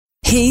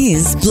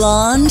He's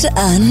blonde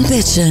and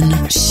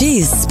bitchin'.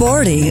 She's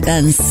sporty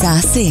and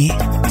sassy.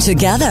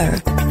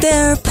 Together,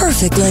 they're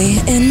perfectly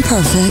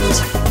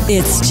imperfect.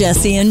 It's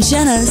Jesse and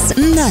Jenna's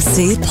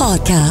Messy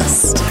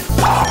Podcast.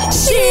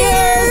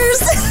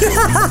 Cheers!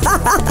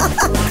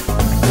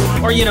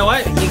 Or you know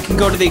what? You can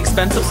go to the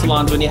expensive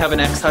salons when you have an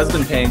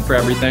ex-husband paying for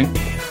everything.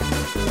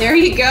 There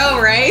you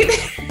go, right?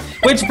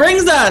 Which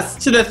brings us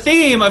to the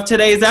theme of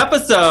today's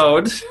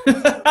episode.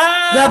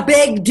 The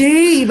big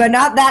D, but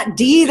not that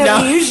D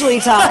that we usually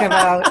talk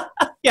about.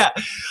 Yeah.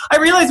 I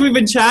realize we've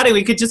been chatting.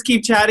 We could just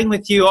keep chatting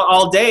with you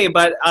all day,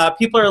 but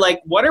people are like,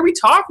 what are we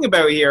talking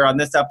about here on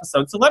this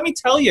episode? So let me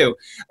tell you,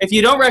 if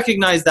you don't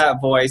recognize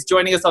that voice,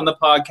 joining us on the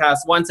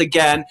podcast once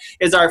again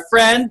is our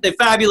friend, the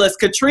fabulous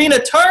Katrina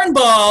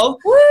Turnbull.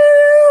 Woo!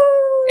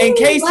 In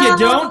case you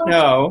don't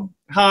know,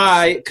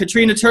 hi,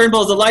 Katrina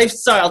Turnbull is a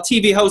lifestyle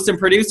TV host and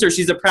producer.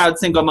 She's a proud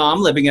single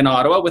mom living in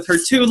Ottawa with her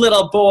 2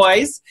 little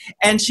boys.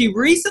 And she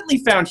recently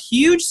found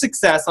huge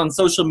success on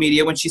social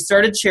media when she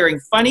started sharing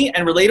funny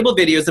and relatable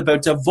videos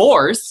about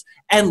divorce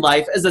and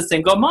life as a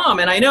single mom.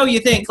 And I know you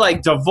think,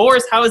 like,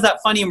 divorce, how is that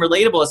funny and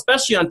relatable,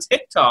 especially on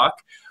TikTok?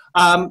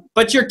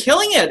 But you're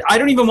killing it. I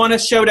don't even want to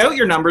shout out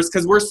your numbers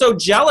because we're so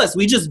jealous.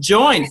 We just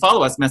joined.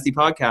 Follow us, Messy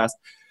Podcast.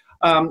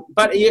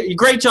 But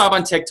great job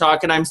on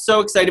TikTok, and I'm so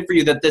excited for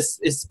you that this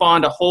is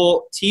spawned a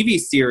whole TV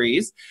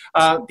series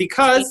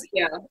because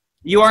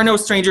you are no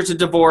stranger to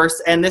divorce,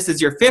 and this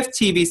is your 5th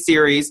TV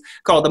series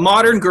called The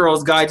Modern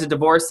Girl's Guide to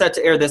Divorce, set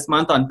to air this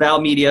month on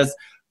Bell Media's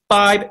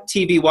 5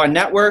 TV1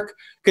 network.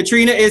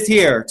 Katrina is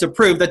here to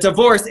prove that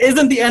divorce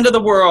isn't the end of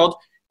the world,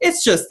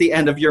 it's just the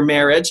end of your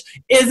marriage.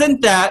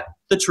 Isn't that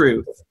the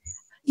truth?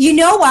 You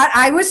know what?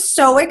 I was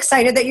so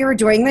excited that you were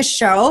doing this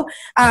show.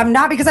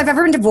 Not because I've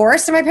ever been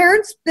divorced, and my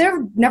parents,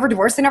 they're never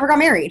divorced. They never got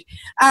married.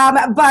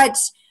 But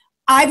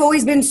I've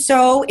always been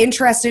so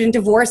interested in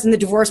divorce and the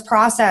divorce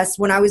process.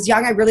 When I was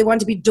young, I really wanted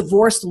to be a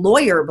divorce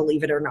lawyer,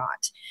 believe it or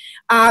not.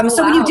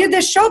 So when you did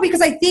this show,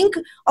 because I think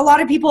a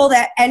lot of people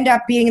that end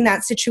up being in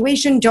that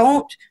situation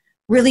don't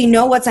really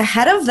know what's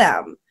ahead of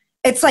them.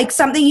 It's like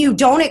something you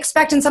don't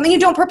expect and something you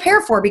don't prepare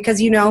for because,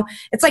 you know,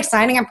 it's like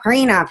signing a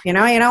prenup, you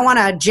know, you don't want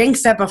to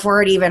jinx it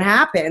before it even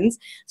happens.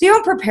 So you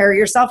don't prepare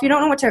yourself. You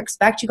don't know what to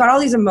expect. You got all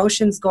these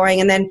emotions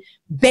going and then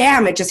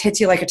bam, it just hits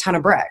you like a ton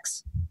of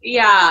bricks.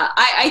 Yeah,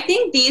 I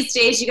think these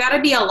days you got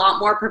to be a lot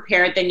more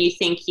prepared than you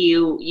think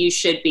you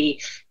should be.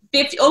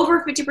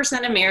 Over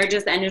 50% of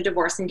marriages end in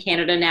divorce in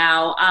Canada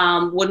now.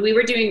 When we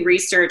were doing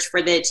research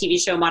for the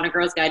TV show Modern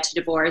Girl's Guide to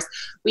Divorce,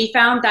 we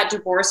found that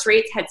divorce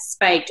rates had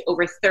spiked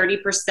over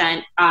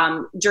 30%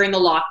 during the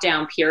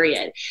lockdown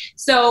period.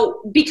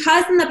 So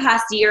because in the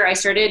past year I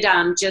started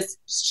just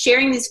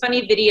sharing these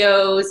funny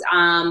videos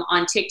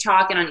on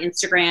TikTok and on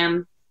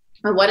Instagram,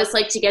 or what it's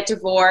like to get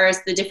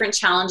divorced, the different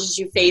challenges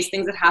you face,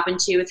 things that happen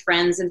to you with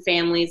friends and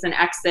families and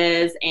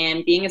exes,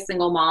 and being a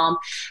single mom.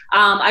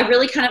 I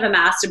really kind of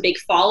amassed a big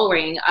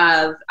following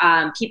of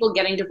people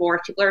getting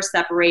divorced, people are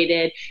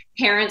separated,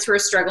 parents who are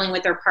struggling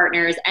with their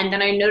partners. And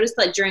then I noticed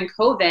that during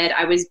COVID,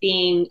 I was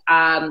being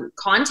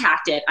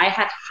contacted. I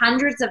had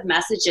hundreds of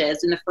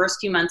messages in the first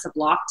few months of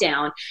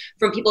lockdown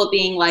from people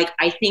being like,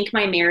 I think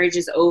my marriage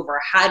is over.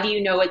 How do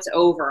you know it's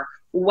over?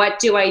 What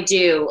do I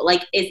do?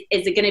 Like, is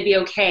it going to be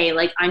okay?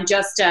 Like, I'm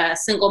just a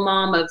single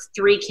mom of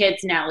 3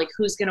 kids now. Like,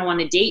 who's going to want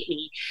to date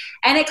me?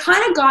 And it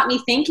kind of got me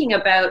thinking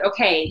about,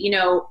 okay, you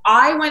know,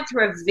 I went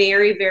through a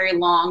very, very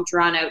long,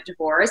 drawn out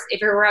divorce.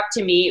 If it were up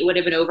to me, it would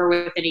have been over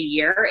within a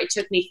year. It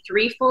took me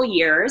 3 full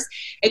years.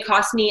 It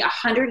cost me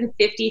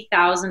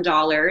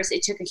 $150,000.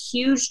 It took a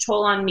huge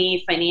toll on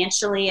me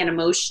financially and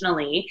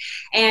emotionally.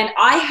 And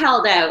I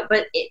held out,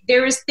 but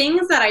there was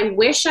things that I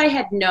wish I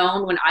had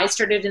known when I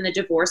started in the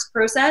divorce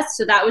process.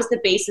 So that was the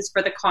basis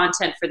for the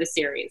content for the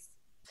series.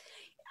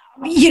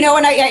 You know,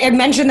 and I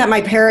mentioned that my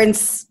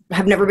parents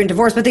have never been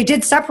divorced, but they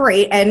did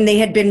separate and they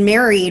had been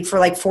married for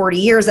like 40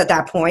 years at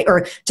that point,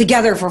 or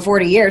together for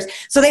 40 years.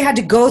 So they had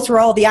to go through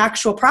all the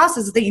actual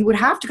processes that you would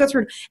have to go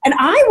through. And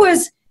I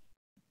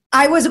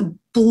was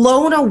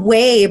blown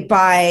away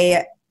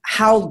by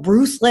how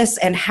ruthless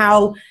and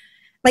how,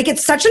 like,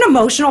 it's such an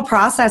emotional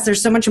process.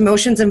 There's so much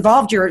emotions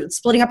involved. You're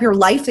splitting up your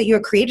life that you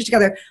have created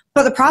together,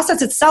 but the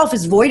process itself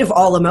is void of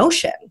all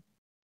emotion.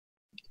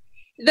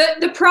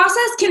 The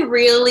process can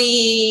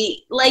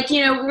really, like,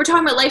 you know, we're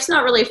talking about life's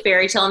not really a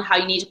fairy tale and how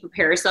you need to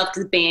prepare yourself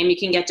because bam, you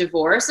can get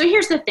divorced. So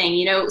here's the thing,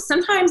 you know,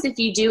 sometimes if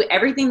you do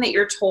everything that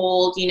you're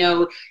told, you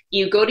know,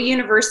 you go to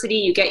university,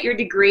 you get your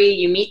degree,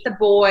 you meet the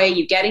boy,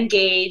 you get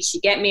engaged, you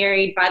get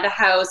married, buy the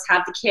house,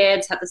 have the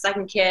kids, have the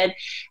second kid,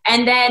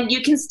 and then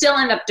you can still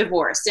end up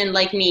divorced and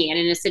like me and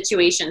in a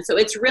situation. So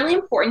it's really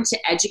important to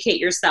educate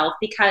yourself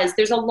because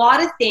there's a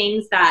lot of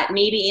things that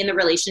maybe in the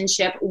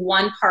relationship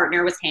one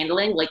partner was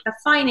handling, like the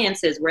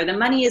finances, where the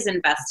money is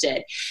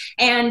invested.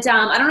 And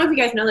I don't know if you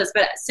guys know this,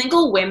 but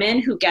single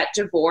women who get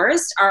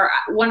divorced are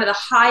one of the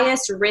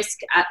highest risk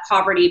at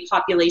poverty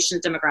population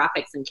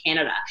demographics in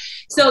Canada.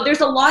 So there's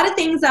a lot lot of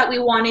things that we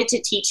wanted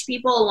to teach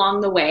people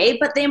along the way.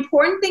 But the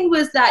important thing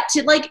was that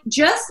to like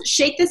just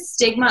shake the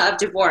stigma of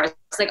divorce.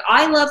 It's like,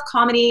 I love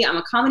comedy. I'm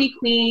a comedy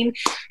queen.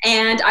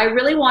 And I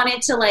really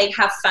wanted to like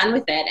have fun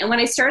with it. And when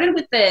I started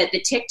with the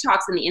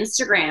TikToks and the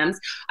Instagrams,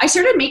 I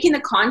started making the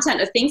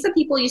content of things that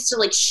people used to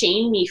like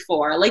shame me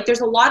for. Like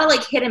there's a lot of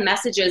like hidden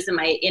messages in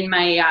my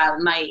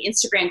my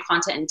Instagram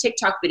content and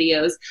TikTok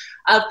videos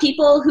of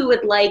people who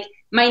would like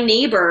my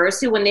neighbors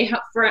who, when they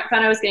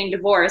found I was getting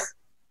divorced,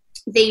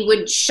 they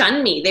would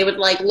shun me. They would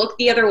like look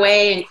the other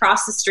way and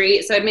cross the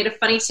street. So I made a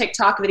funny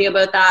TikTok video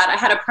about that. I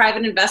had a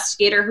private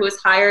investigator who was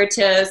hired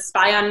to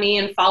spy on me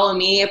and follow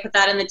me. I put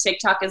that in the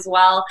TikTok as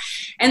well.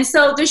 And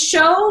so the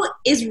show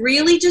is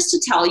really just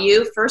to tell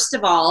you, first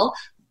of all,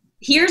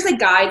 here's a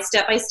guide,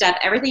 step-by-step,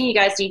 everything you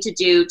guys need to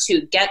do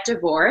to get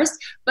divorced,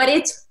 but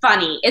it's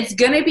funny. It's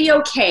going to be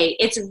okay.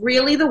 It's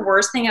really the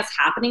worst thing that's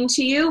happening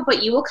to you,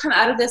 but you will come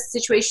out of this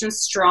situation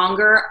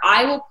stronger.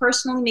 I will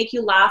personally make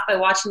you laugh by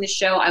watching the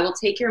show. I will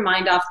take your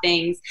mind off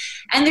things.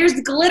 And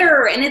there's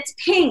glitter, and it's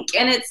pink,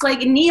 and it's like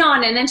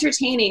neon and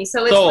entertaining.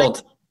 So it's Sold.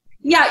 like,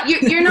 yeah,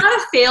 you're not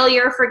a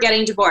failure for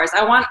getting divorced.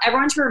 I want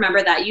everyone to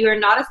remember that. You are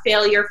not a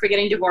failure for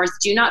getting divorced.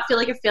 Do not feel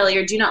like a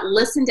failure. Do not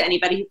listen to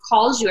anybody who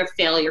calls you a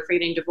failure for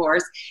getting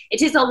divorced. It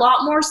takes a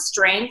lot more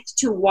strength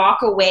to walk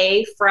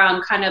away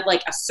from kind of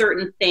like a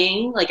certain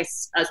thing, like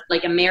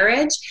a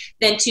marriage,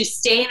 than to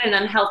stay in an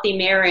unhealthy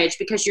marriage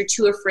because you're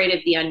too afraid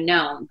of the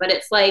unknown. But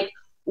it's like,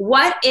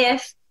 what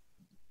if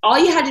all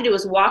you had to do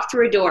was walk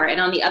through a door, and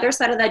on the other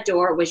side of that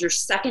door was your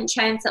second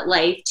chance at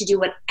life to do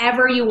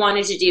whatever you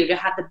wanted to do, to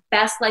have the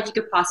best life you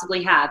could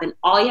possibly have. And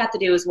all you have to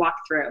do is walk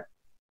through.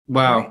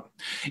 Wow.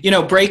 You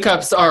know,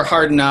 breakups are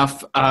hard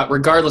enough,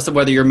 regardless of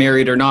whether you're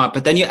married or not.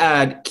 But then you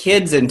add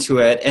kids into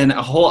it, and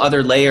a whole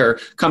other layer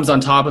comes on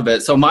top of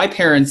it. So my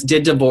parents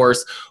did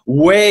divorce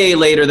way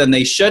later than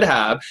they should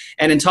have.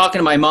 And in talking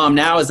to my mom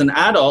now as an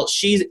adult,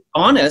 she's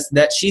honest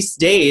that she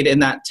stayed in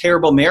that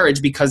terrible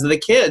marriage because of the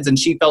kids. And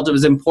she felt it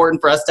was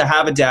important for us to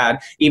have a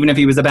dad, even if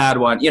he was a bad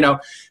one, you know.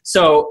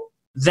 So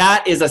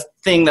that is a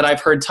thing that I've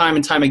heard time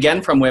and time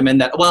again from women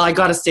that, well, I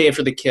got to stay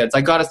for the kids.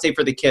 I got to stay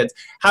for the kids.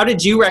 How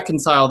did you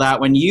reconcile that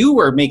when you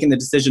were making the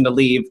decision to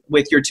leave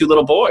with your two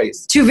little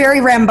boys? Two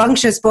very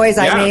rambunctious boys,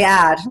 I may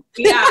add.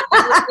 Yeah,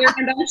 they're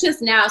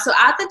rambunctious now. So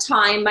at the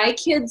time, my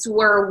kids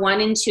were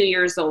 1 and 2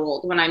 years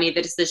old when I made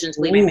the decision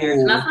to leave my marriage.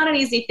 And that's not an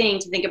easy thing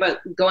to think about,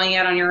 going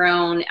out on your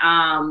own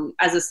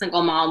as a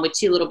single mom with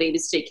 2 little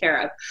babies to take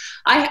care of.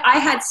 I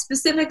had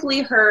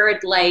specifically heard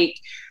like,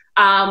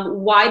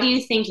 why do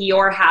you think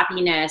your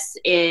happiness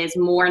is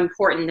more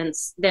important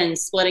than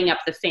splitting up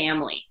the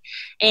family?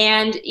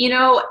 And, you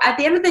know, at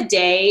the end of the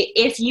day,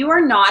 if you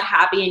are not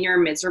happy and you're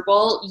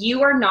miserable,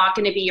 you are not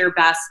going to be your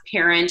best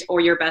parent or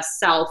your best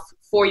self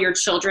for your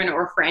children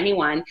or for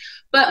anyone.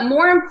 But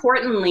more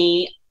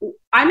importantly,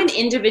 I'm an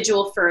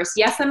individual first.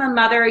 Yes, I'm a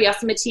mother.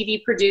 Yes, I'm a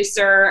TV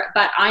producer,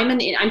 but I'm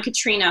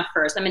Katrina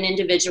first. I'm an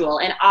individual.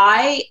 And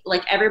I,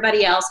 like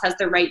everybody else, has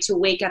the right to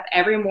wake up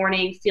every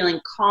morning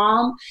feeling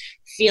calm,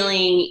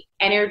 feeling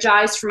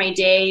energized for my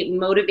day,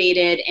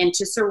 motivated, and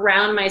to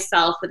surround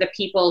myself with the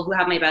people who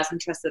have my best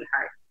interests at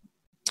heart.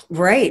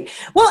 Right.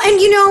 Well, and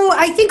you know,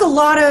 I think a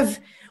lot of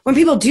when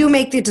people do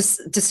make the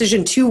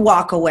decision to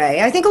walk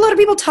away, I think a lot of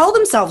people tell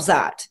themselves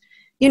that,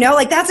 you know,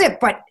 like that's it.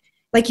 But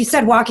like you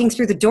said, walking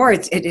through the door,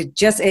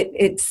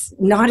 it's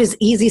not as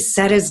easy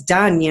said as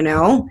done, you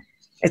know?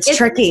 It's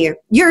tricky.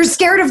 You're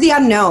scared of the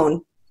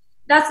unknown.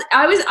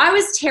 I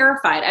was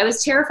terrified. I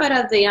was terrified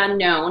of the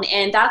unknown.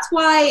 And that's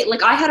why,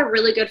 like, I had a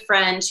really good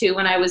friend who,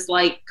 when I was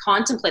like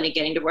contemplating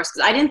getting divorced,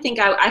 because I didn't think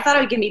I thought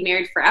I was going to be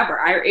married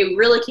forever. It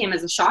really came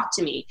as a shock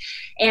to me.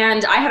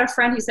 And I had a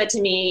friend who said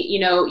to me, you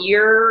know,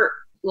 you're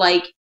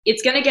like,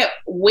 it's going to get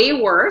way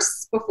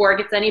worse before it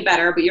gets any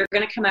better, but you're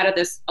going to come out of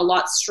this a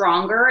lot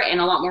stronger and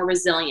a lot more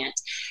resilient.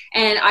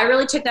 And I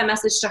really took that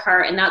message to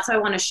heart. And that's what I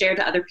want to share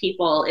to other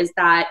people is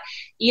that,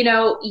 you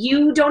know,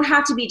 you don't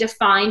have to be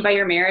defined by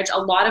your marriage. A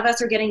lot of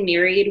us are getting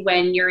married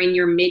when you're in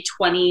your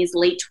mid-20s,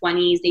 late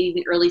 20s, maybe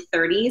even early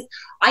 30s.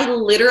 I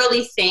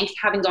literally think,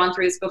 having gone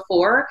through this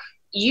before,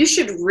 you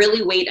should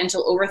really wait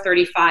until over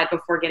 35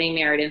 before getting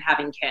married and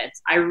having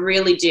kids. I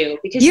really do.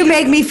 Because you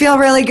make me feel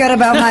really good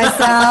about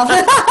myself.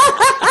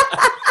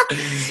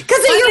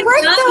 Because you're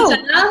right,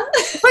 though.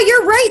 But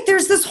you're right.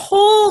 There's this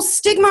whole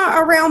stigma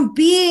around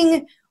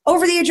being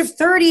over the age of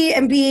 30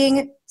 and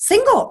being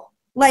single.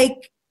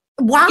 Like,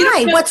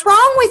 why? What's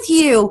wrong with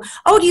you?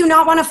 Oh, do you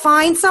not want to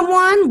find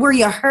someone? Were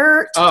you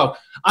hurt? Oh,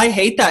 I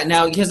hate that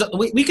now, because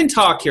we can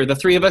talk here, the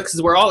three of us,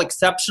 because we're all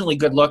exceptionally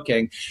good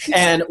looking.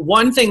 And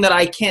one thing that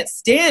I can't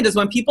stand is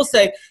when people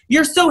say,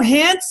 you're so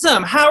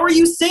handsome. How are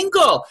you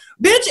single?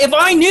 Bitch, if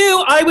I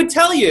knew, I would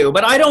tell you,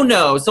 but I don't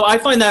know. So I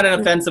find that an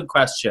offensive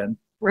question.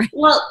 Right.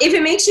 Well, if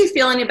it makes you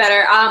feel any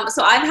better,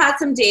 so I've had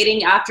some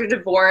dating after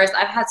divorce.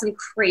 I've had some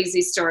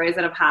crazy stories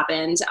that have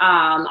happened.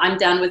 I'm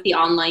done with the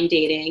online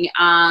dating.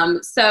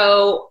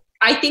 So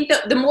I think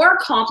that the more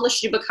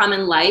accomplished you become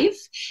in life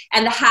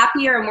and the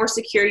happier and more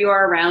secure you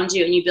are around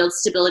you and you build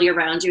stability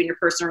around you in your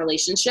personal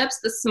relationships,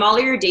 the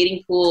smaller your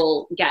dating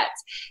pool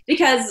gets.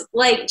 Because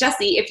like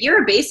Jessie, if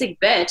you're a basic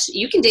bitch,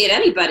 you can date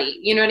anybody,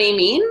 you know what I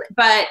mean?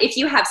 But if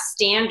you have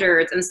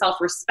standards and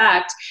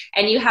self-respect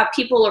and you have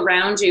people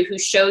around you who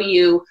show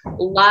you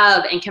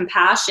love and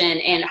compassion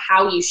and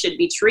how you should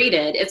be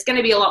treated, it's going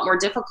to be a lot more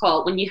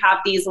difficult when you have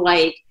these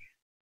like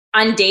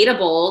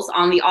undateables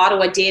on the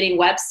Ottawa dating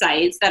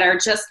websites that are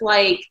just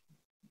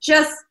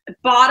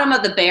bottom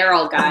of the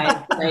barrel, guys.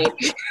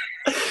 Like,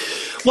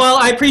 well,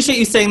 I appreciate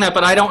you saying that,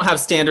 but I don't have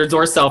standards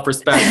or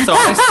self-respect, so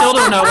I still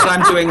don't know what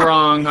I'm doing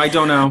wrong. I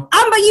don't know.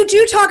 But you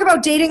do talk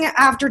about dating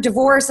after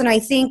divorce, and I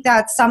think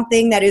that's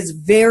something that is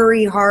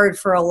very hard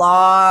for a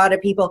lot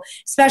of people,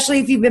 especially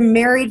if you've been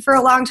married for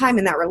a long time,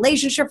 in that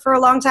relationship for a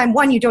long time.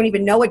 One, you don't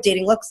even know what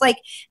dating looks like,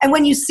 and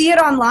when you see it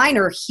online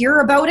or hear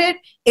about it,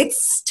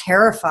 it's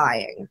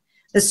terrifying.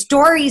 The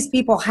stories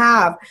people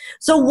have.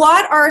 So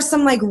what are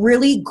some like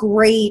really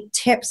great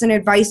tips and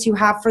advice you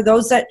have for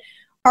those that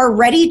are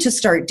ready to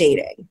start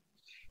dating?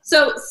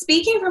 So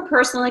speaking from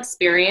personal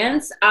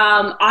experience,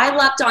 I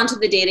leapt onto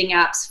the dating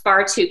apps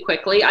far too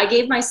quickly. I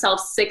gave myself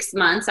 6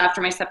 months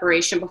after my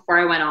separation before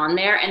I went on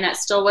there, and that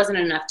still wasn't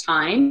enough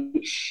time.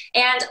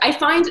 And I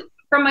find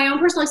from my own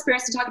personal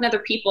experience and talking to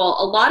other people,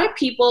 a lot of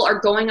people are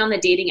going on the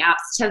dating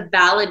apps to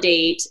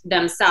validate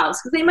themselves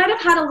because they might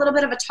have had a little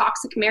bit of a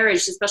toxic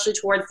marriage, especially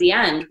towards the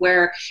end,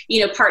 where,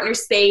 you know,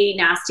 partners say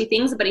nasty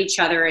things about each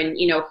other and,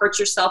 you know, hurt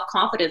your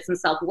self-confidence and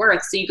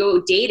self-worth. So you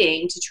go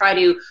dating to try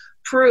to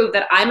prove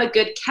that I'm a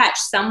good catch,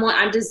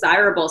 I'm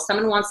desirable,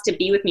 someone wants to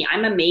be with me,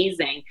 I'm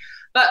amazing.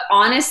 But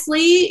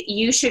honestly,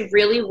 you should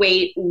really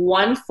wait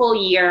 1 full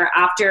year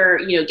after,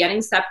 you know,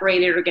 getting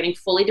separated or getting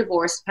fully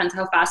divorced, depends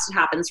how fast it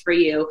happens for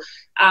you,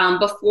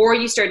 before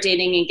you start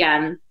dating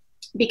again.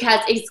 Because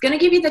it's going to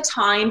give you the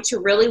time to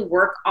really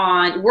work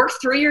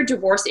through your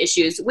divorce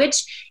issues,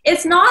 which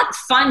it's not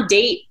fun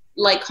date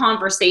like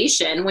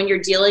conversation when you're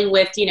dealing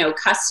with, you know,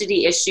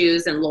 custody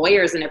issues and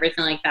lawyers and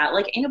everything like that.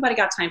 Like, ain't nobody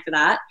got time for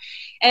that.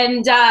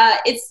 And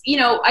it's, you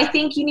know, I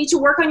think you need to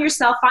work on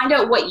yourself, find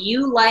out what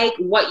you like,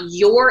 what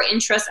your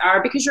interests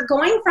are, because you're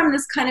going from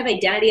this kind of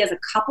identity as a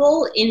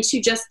couple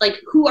into just like,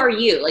 who are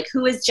you? Like,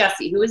 who is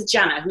Jessie? Who is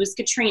Jenna? Who's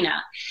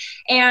Katrina?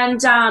 And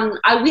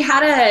we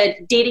had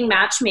a dating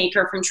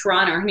matchmaker from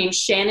Toronto. Her name's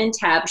Shannon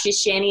Tebb. She's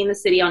Shanny in the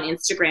City on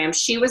Instagram.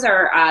 She was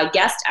our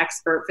guest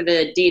expert for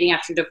the Dating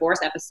After Divorce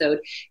episode.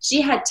 She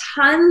had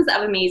tons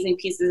of amazing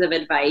pieces of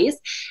advice.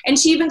 And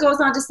she even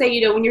goes on to say, you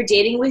know, when you're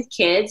dating with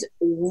kids,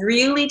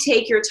 really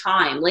take your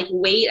time. Like,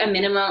 wait a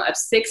minimum of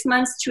 6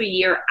 months to a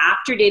year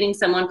after dating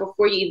someone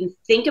before you even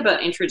think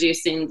about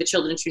introducing the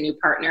children to your new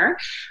partner.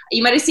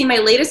 You might have seen my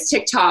latest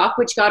TikTok,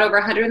 which got over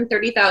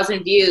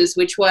 130,000 views,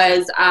 which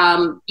was,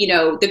 you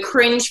know, the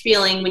cringe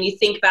feeling when you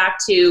think back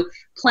to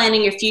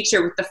planning your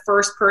future with the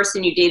first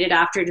person you dated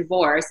after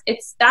divorce.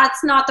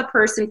 That's not the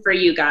person for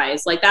you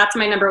guys. Like, that's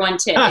my number one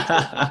tip.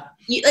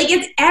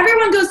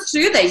 Everyone goes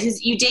through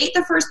this. You date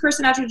the first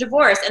person after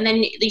divorce, and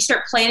then you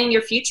start planning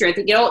your future. I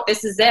think, you know,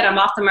 this is it. I'm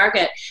off the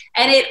market.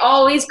 And it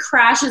always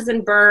crashes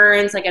and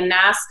burns like a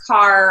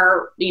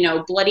NASCAR, you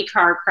know, bloody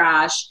car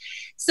crash.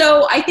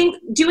 So I think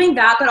doing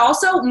that, but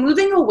also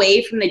moving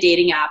away from the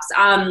dating apps.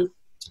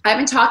 I've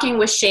been talking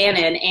with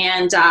Shannon,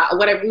 and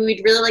what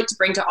we'd really like to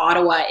bring to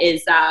Ottawa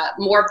is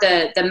more of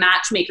the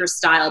matchmaker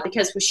style,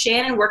 because with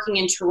Shannon working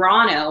in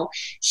Toronto,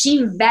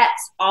 she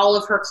vets all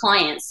of her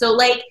clients. So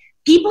like,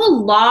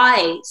 people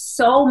lie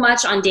so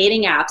much on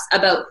dating apps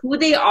about who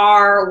they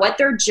are, what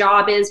their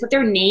job is, what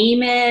their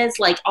name is,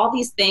 like all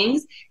these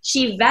things.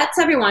 She vets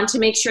everyone to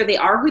make sure they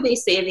are who they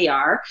say they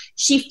are.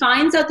 She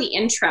finds out the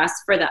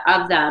interests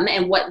of them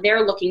and what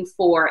they're looking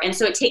for. And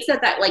so it takes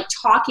out that like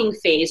talking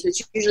phase, which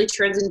usually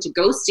turns into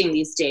ghosting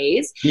these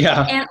days.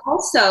 Yeah. And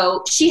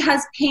also she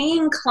has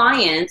paying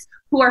clients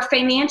who are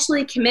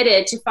financially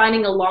committed to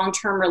finding a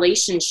long-term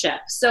relationship.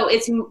 So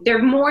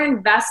they're more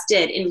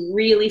invested in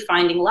really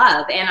finding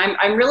love. And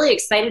I'm really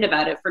excited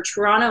about it for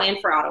Toronto and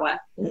for Ottawa.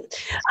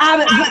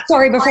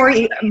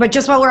 But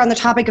just while we're on the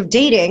topic of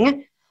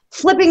dating,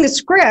 flipping the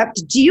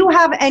script, do you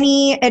have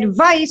any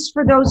advice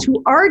for those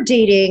who are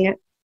dating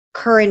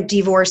current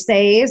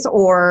divorcees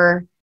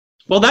or...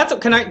 Well,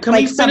 can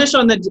we finish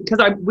on because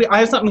I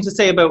have something to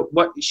say about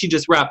what she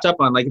just wrapped up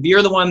on. Like, if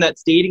you're the one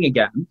that's dating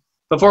again,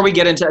 before we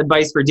get into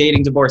advice for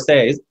dating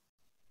divorcees,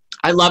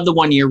 I love the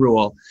 1 year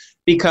rule,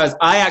 because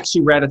I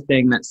actually read a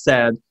thing that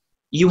said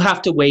you have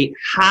to wait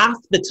half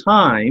the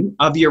time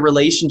of your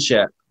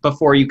relationship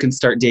before you can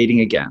start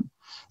dating again.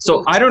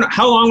 So I don't know,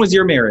 how long was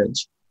your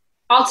marriage?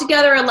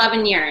 Altogether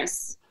 11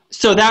 years.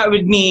 So that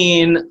would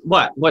mean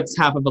what? What's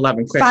half of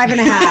 11? Quick.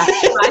 5.5.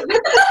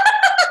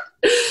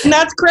 And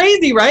that's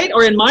crazy, right?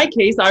 Or in my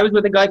case, I was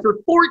with a guy for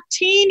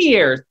 14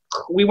 years.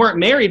 We weren't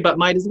married, but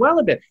might as well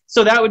have been.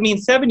 So that would mean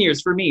 7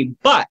 years for me.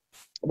 But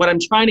what I'm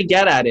trying to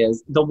get at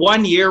is the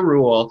 1 year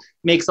rule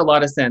makes a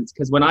lot of sense,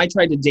 because when I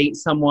tried to date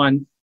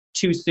someone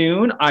too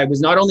soon, I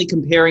was not only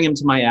comparing him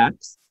to my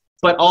ex,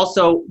 But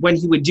also when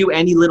he would do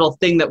any little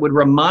thing that would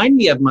remind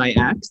me of my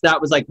ex,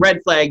 that was like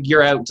red flag,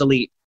 you're out,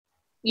 delete.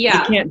 Yeah.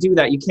 You can't do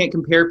that. You can't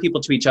compare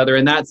people to each other.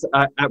 And that's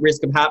at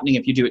risk of happening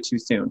if you do it too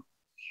soon.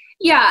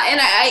 Yeah. And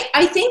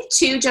I think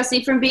too,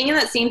 Jesse, from being in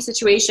that same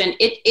situation,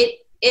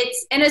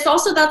 it's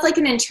also, that's like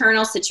an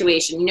internal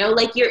situation, you know,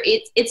 like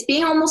it's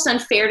being almost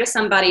unfair to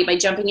somebody by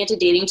jumping into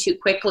dating too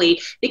quickly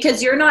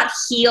because you're not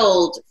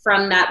healed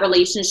from that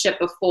relationship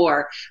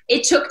before.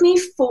 It took me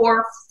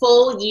 4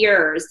 full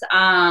years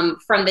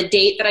from the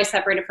date that I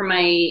separated from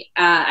my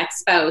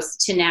ex-spouse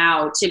to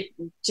now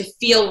to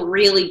feel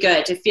really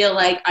good, to feel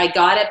like I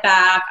got it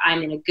back.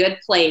 I'm in a good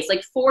place.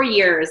 Like 4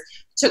 years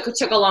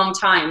took a long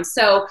time.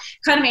 So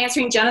kind of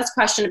answering Jenna's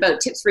question about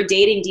tips for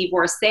dating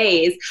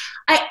divorcees,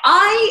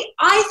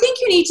 I think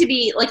you need to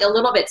be like a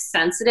little bit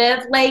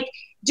sensitive. Like,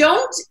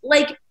 don't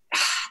like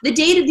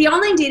the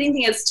online dating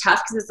thing is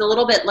tough because it's a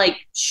little bit like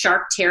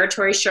shark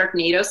territory,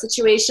 Sharknado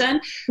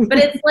situation. But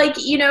it's like,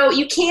 you know,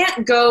 you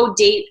can't go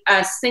date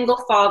a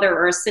single father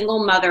or a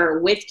single mother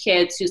with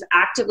kids who's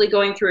actively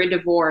going through a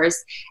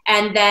divorce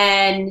and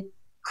then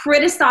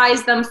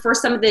criticize them for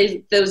some of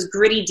those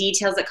gritty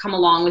details that come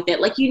along with it.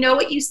 Like, you know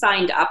what you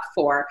signed up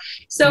for.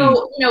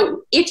 So, you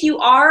know, if you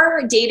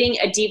are dating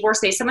a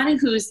divorcee, someone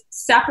who's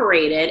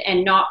separated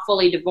and not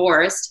fully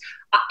divorced,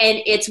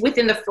 and it's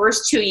within the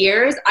first 2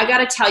 years, I got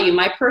to tell you,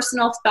 my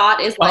personal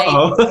thought is like,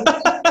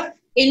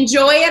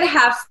 enjoy it,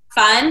 have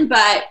fun,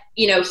 but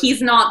you know,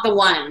 he's not the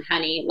one,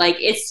 honey. Like,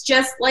 it's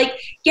just like,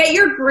 get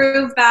your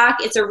groove back.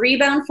 It's a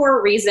rebound for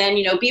a reason,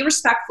 you know, be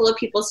respectful of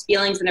people's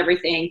feelings and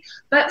everything,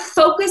 but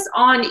focus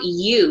on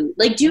you.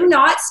 Like, do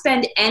not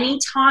spend any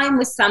time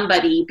with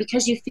somebody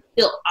because you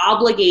feel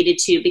obligated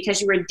to,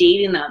 because you were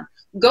dating them.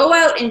 Go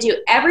out and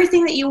do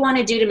everything that you want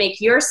to do to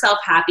make yourself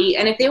happy.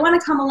 And if they want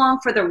to come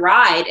along for the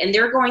ride and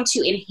they're going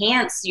to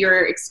enhance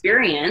your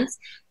experience,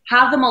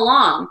 have them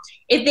along.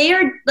 If they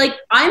are like,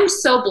 I'm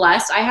so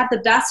blessed. I have the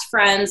best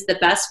friends, the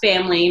best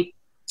family.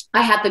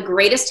 I had the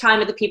greatest time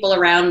with the people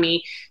around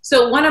me.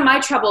 So one of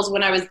my troubles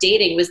when I was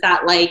dating was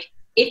that, like,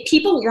 if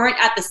people weren't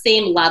at the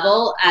same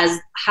level as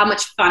how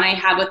much fun I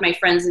have with my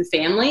friends and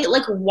family,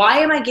 like, why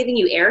am I giving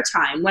you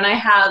airtime when I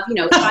have, you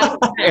know, 5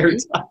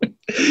 friends,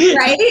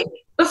 right?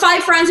 But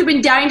 5 friends who've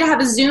been dying to have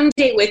a Zoom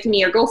date with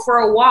me or go for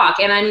a walk,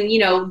 and I'm, you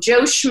know,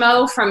 Joe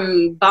Schmo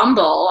from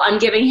Bumble, I'm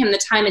giving him the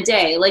time of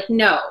day. Like,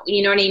 no,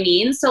 you know what I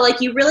mean? So, like,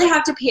 you really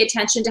have to pay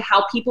attention to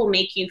how people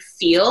make you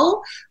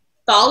feel.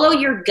 Follow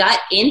your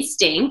gut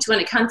instinct when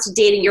it comes to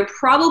dating. You're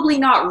probably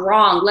not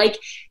wrong. Like,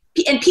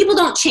 and people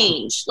don't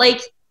change.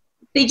 Like,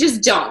 they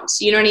just don't.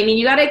 You know what I mean?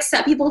 You got to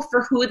accept people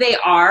for who they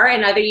are,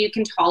 and either you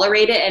can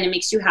tolerate it and it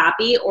makes you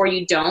happy, or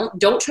you don't.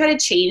 Don't try to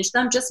change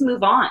them. Just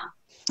move on.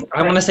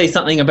 I want to say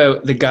something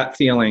about the gut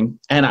feeling.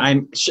 And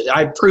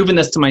I've proven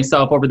this to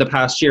myself over the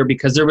past year,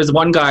 because there was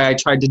one guy I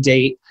tried to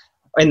date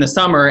in the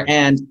summer,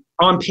 and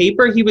on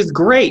paper, he was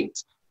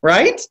great,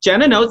 right?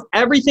 Jenna knows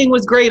everything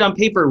was great on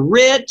paper,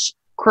 rich,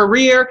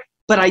 career,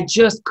 but I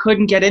just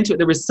couldn't get into it.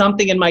 There was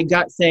something in my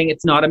gut saying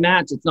it's not a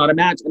match. It's not a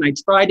match. And I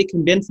tried to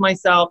convince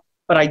myself,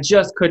 but I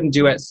just couldn't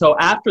do it. So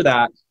after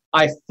that,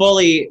 I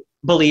fully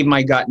believe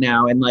my gut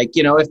now. And, like,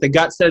 you know, if the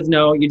gut says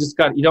no, you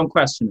don't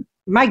question it.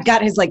 My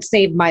gut has, like,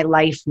 saved my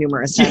life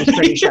numerous times,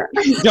 pretty sure.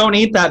 Don't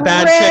eat that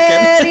bad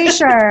chicken. Pretty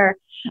sure.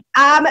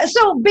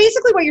 So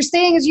basically what you're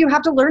saying is you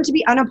have to learn to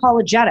be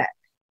unapologetic.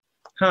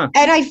 Huh.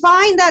 And I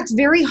find that's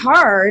very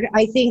hard,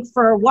 I think,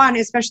 for one,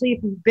 especially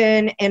if you've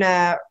been in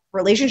a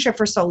relationship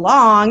for so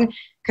long,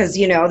 because,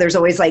 you know, there's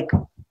always, like,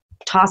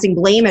 tossing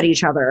blame at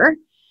each other.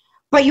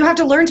 But you have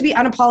to learn to be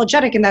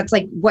unapologetic. And that's,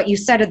 like, what you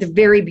said at the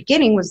very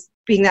beginning, was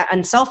being that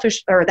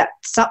unselfish, or that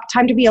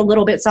time to be a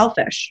little bit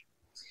selfish.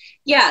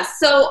 Yeah,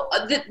 so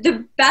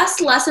the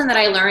best lesson that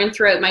I learned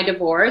throughout my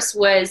divorce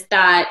was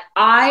that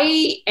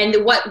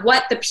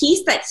what the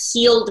piece that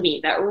healed me,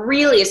 that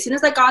really, as soon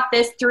as I got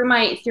this through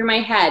my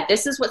head,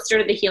 this is what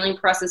started the healing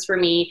process for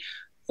me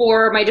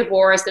for my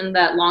divorce and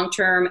the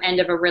long-term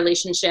end of a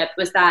relationship,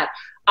 was that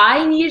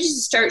I needed to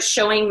start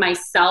showing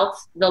myself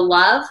the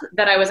love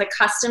that I was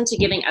accustomed to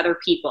giving other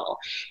people.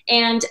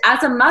 And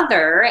as a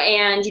mother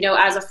and, you know,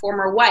 as a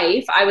former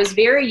wife, I was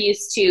very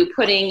used to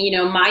putting, you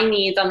know, my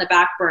needs on the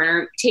back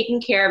burner,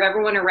 taking care of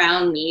everyone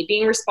around me,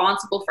 being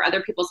responsible for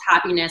other people's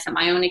happiness at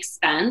my own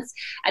expense,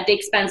 at the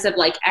expense of,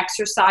 like,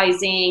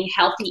 exercising,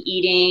 healthy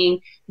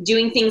eating,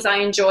 doing things I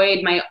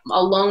enjoyed, my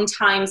alone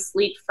time,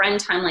 sleep, friend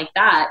time, like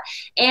that.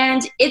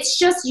 And it's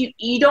just,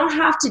 you don't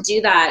have to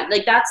do that.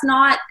 Like, that's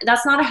not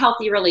a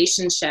healthy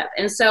relationship.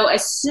 And so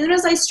as soon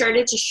as I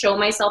started to show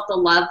myself the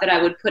love that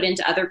I would put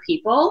into other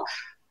people,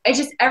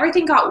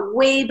 everything got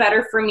way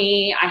better for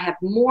me. I have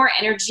more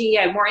energy.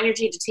 I have more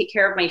energy to take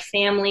care of my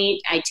family.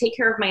 I take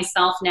care of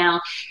myself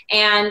now.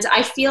 And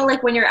I feel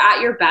like when you're at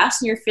your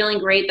best and you're feeling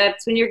great,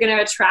 that's when you're going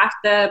to attract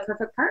the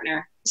perfect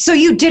partner. So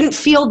you didn't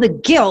feel the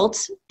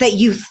guilt that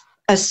you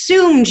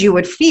assumed you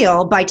would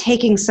feel by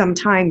taking some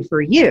time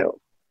for you.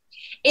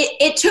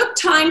 it took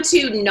time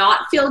to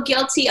not feel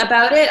guilty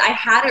about it. I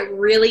had it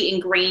really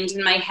ingrained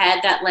in my head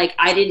that like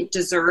I didn't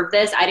deserve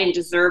this. I didn't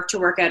deserve to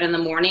work out in the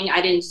morning.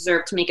 I didn't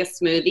deserve to make a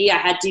smoothie.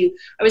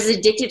 I was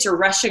addicted to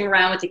rushing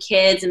around with the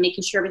kids and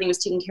making sure everything was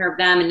taking care of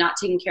them and not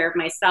taking care of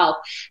myself.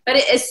 But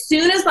as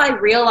soon as I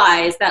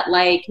realized that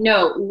like,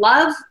 no,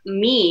 love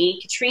me,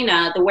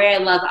 Katrina, the way I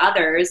love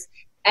others,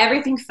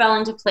 everything fell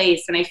into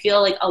place, and I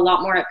feel like a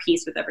lot more at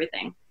peace with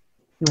everything.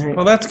 Right.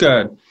 Well, that's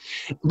good.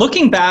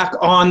 Looking back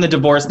on the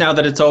divorce now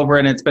that it's over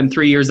and it's been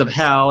 3 years of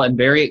hell and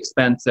very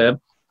expensive,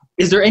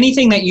 is there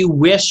anything that you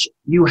wish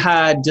you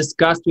had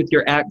discussed with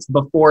your ex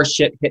before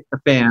shit hit the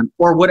fan,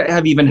 or would it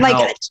have even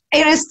helped?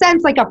 In a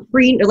sense, like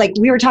like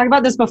we were talking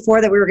about this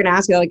before that we were going to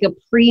ask you, like a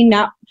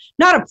prenup,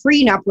 not a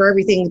prenup where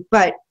everything,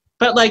 but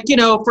like, you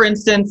know, for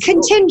instance,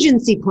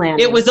 contingency plan.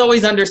 It was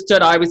always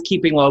understood I was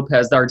keeping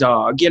Lopez, our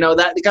dog, you know,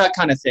 that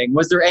kind of thing.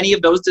 Was there any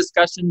of those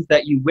discussions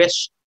that you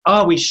wish,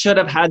 oh, we should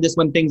have had this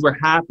when things were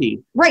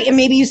happy? Right. And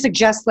maybe you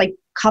suggest like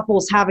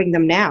couples having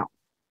them now.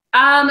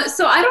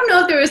 So I don't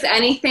know if there was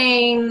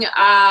anything,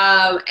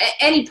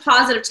 any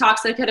positive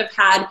talks I could have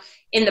had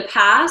in the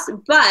past,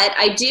 but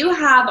I do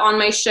have on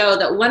my show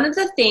that one of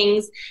the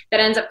things that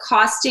ends up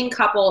costing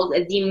couples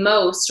the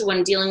most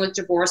when dealing with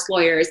divorce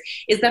lawyers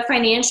is the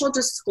financial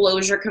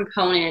disclosure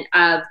component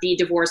of the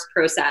divorce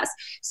process.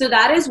 So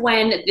that is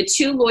when the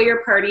two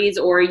lawyer parties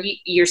or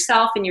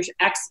yourself and your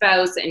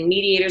ex-spouse and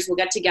mediators will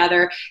get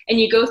together and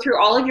you go through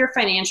all of your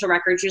financial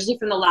records, usually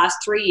from the last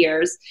 3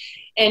 years,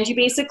 and you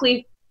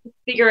basically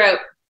figure out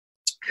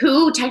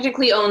who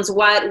technically owns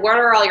what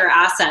are all your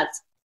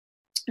assets.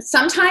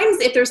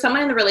 Sometimes if there's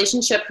someone in the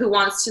relationship who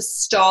wants to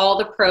stall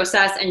the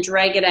process and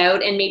drag it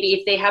out, and maybe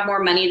if they have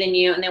more money than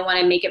you and they want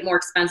to make it more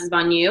expensive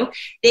on you,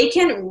 they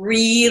can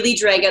really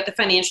drag out the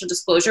financial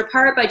disclosure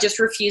part by just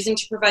refusing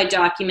to provide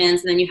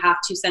documents. And then you have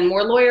to send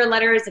more lawyer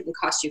letters. It can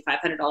cost you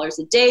 $500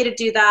 a day to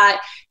do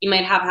that. You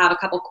might have a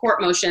couple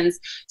court motions.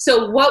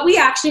 So what we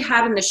actually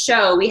had in the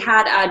show, we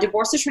had a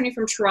divorce attorney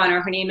from Toronto.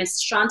 Her name is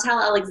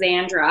Chantal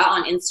Alexandra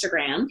on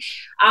Instagram.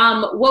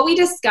 What we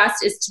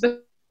discussed is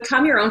to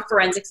become your own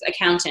forensics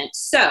accountant.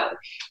 So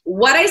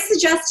what I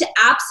suggest to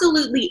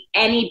absolutely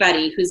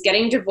anybody who's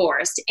getting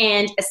divorced,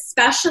 and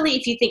especially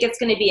if you think it's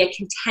going to be a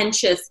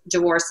contentious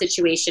divorce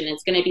situation,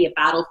 it's going to be a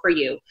battle for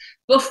you,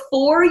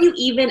 before you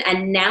even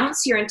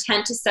announce your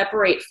intent to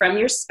separate from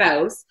your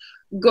spouse,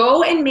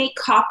 go and make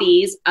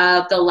copies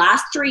of the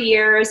last 3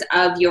 years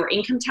of your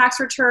income tax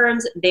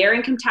returns, their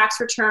income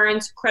tax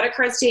returns, credit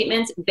card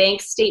statements,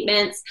 bank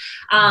statements,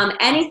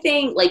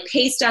 anything like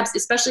pay stubs,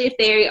 especially if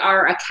they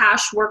are a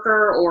cash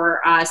worker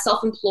or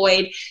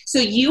self-employed. So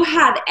you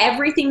have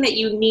everything that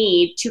you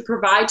need to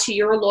provide to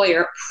your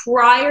lawyer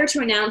prior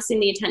to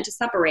announcing the intent to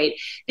separate.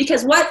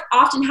 Because what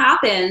often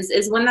happens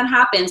is when that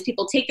happens,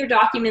 people take their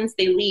documents,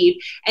 they leave,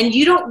 and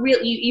you don't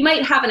really, you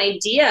might have an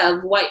idea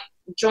of what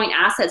joint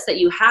assets that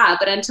you have,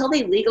 but until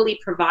they legally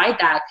provide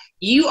that,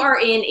 you are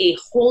in a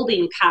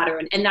holding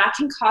pattern, and that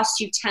can cost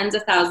you tens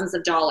of thousands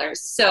of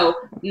dollars. So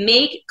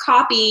make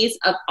copies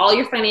of all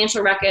your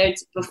financial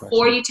records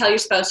before you tell your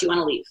spouse you want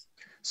to leave.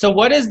 So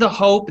what is the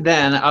hope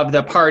then of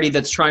the party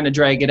that's trying to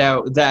drag it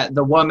out, that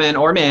the woman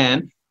or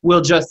man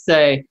will just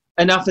say,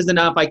 enough is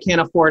enough, I can't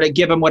afford it,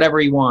 give him whatever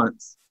he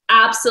wants?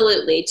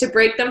 Absolutely. To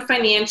break them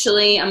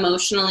financially,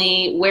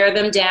 emotionally, wear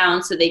them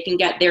down so they can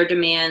get their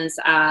demands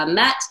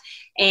met.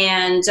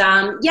 And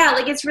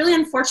like it's really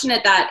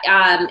unfortunate that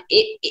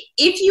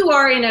if you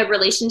are in a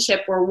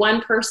relationship where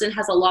one person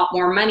has a lot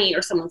more money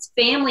or someone's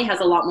family has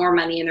a lot more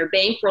money and they're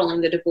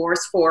bankrolling the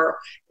divorce for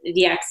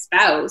the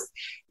ex-spouse,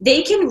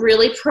 they can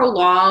really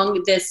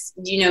prolong this,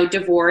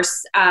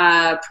 divorce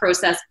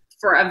process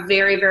for a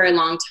very, very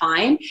long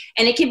time.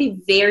 And it can be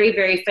very,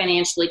 very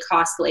financially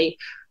costly.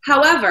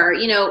 However,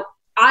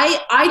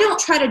 I don't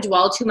try to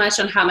dwell too much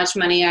on how much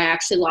money I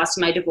actually lost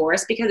in my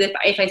divorce, because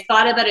if I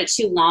thought about it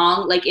too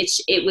long, like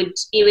it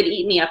would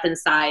eat me up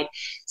inside.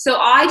 So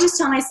I just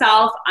tell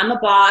myself, I'm a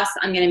boss,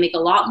 I'm going to make a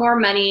lot more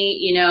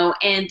money,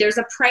 and there's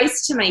a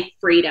price to my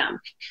freedom.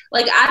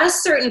 Like at a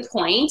certain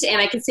point, and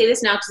I can say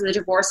this now because the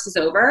divorce is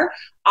over,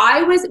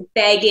 I was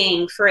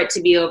begging for it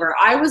to be over.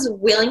 I was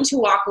willing to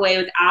walk away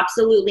with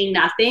absolutely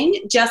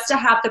nothing just to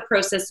have the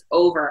process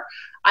over.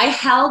 I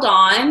held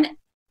on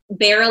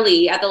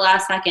barely at the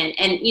last second,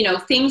 and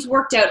things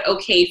worked out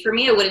okay for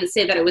me. I wouldn't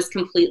say that it was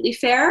completely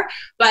fair,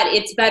 but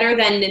it's better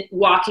than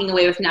walking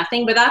away with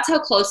nothing. But that's how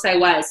close I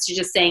was to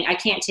just saying I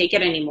can't take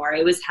it anymore.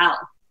 It was hell.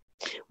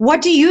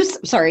 What do you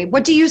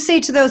say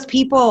to those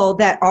people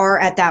that are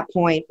at that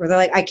point where they're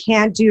like, I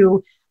can't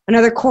do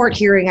another court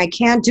hearing, I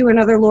can't do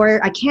another lawyer,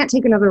 I can't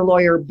take another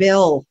lawyer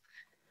bill?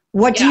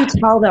 What do you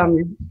tell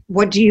them?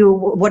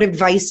 What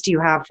advice do you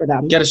have for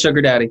them? Get a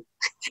sugar daddy.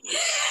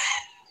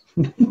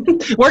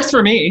 Works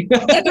for me.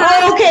 Okay,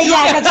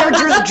 yeah, because they're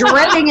just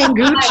dripping in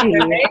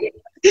Gucci.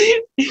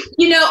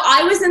 You know,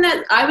 I was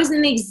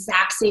in the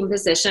exact same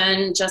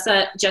position,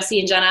 Jesse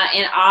and Jenna,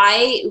 and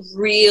I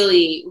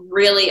really,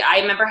 I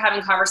remember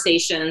having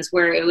conversations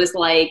where it was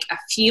like a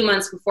few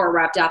months before it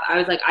wrapped up. I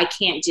was like, I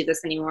can't do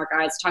this anymore,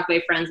 guys. Talk to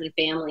my friends and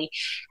family.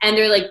 And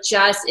they're like,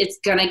 Jess, it's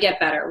gonna get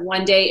better.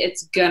 One day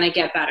it's gonna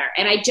get better.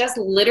 And I just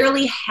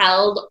literally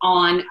held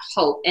on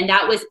hope, and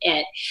that was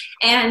it.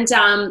 And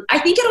I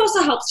think it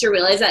also helps to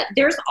realize that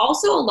there's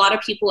also a lot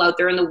of people out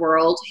there in the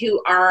world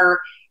who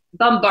are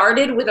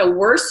bombarded with a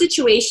worse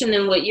situation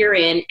than what you're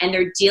in, and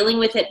they're dealing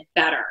with it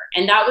better.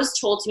 And that was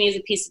told to me as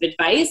a piece of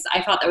advice.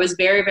 I thought that was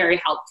very,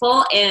 very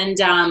helpful. And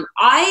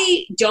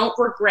I don't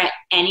regret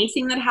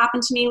anything that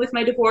happened to me with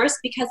my divorce,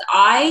 because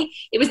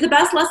it was the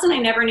best lesson I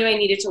never knew I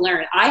needed to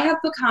learn. I have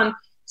become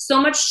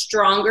so much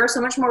stronger, so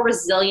much more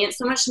resilient,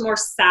 so much more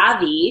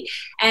savvy.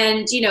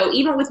 And, you know,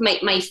 even with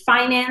my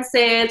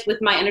finances, with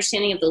my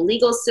understanding of the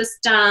legal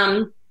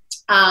system,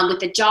 with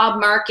the job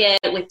market,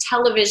 with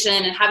television,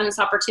 and having this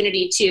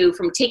opportunity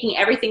from taking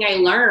everything I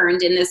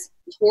learned in this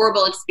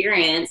horrible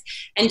experience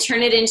and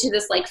turn it into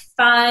this like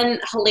fun,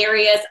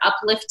 hilarious,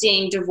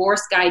 uplifting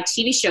divorce guide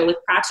TV show with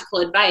practical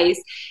advice.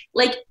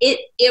 Like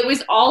it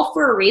was all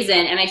for a reason.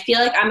 And I feel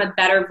like I'm a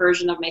better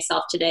version of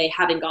myself today,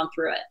 having gone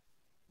through it.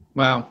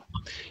 Wow.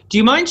 Do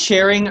you mind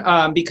sharing,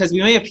 because we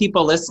may have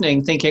people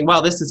listening thinking,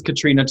 wow, this is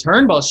Katrina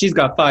Turnbull. She's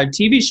got 5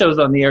 TV shows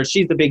on the air.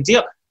 She's the big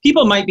deal.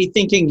 People might be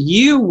thinking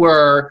you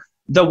were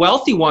the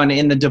wealthy one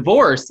in the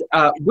divorce.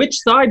 Which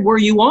side were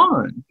you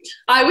on?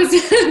 I was,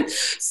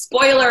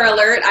 spoiler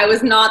alert, I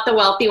was not the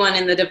wealthy one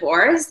in the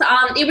divorce.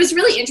 It was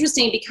really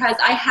interesting because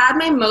I had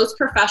my most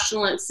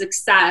professional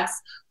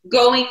success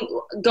going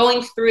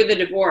through the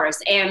divorce.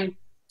 And,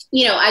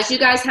 you know, as you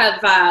guys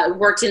have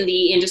worked in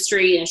the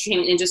industry,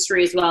 entertainment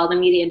industry as well, the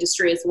media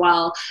industry as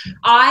well,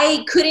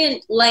 I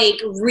couldn't like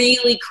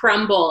really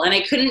crumble, and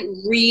I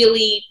couldn't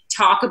really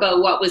talk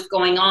about what was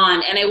going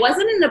on. And I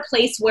wasn't in a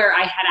place where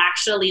I had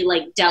actually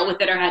like dealt with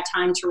it or had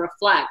time to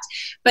reflect.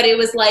 But it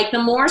was like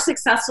the more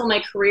successful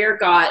my career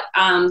got,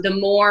 the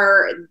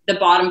more the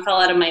bottom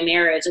fell out of my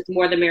marriage, like the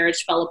more the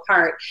marriage fell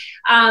apart.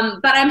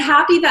 But I'm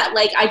happy that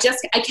like I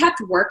kept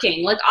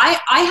working. Like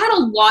I had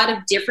a lot of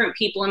different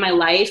people in my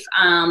life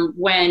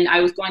when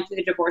I was going through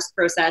the divorce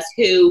process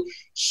who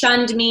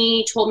shunned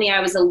me, told me I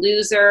was a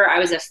loser, I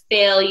was a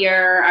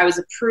failure, I was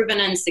a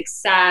proven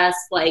unsuccess.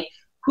 Like,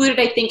 who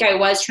did I think I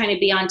was trying to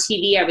be on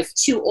TV? I was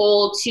too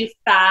old, too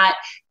fat,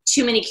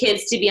 too many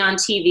kids to be on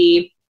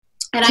TV.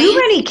 And too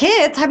many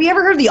kids? Have you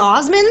ever heard of the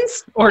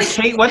Osmonds? Or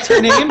Kate, what's her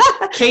name?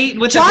 Kate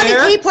with Johnny the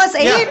bear? K plus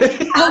 8?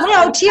 Yeah. Oh,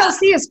 no,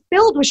 TLC is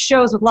filled with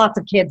shows with lots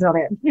of kids on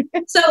it.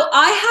 So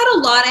I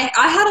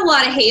had a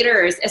lot of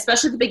haters,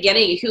 especially at the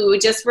beginning, who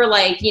just were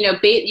like, you know,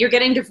 you're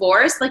getting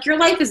divorced, like your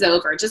life is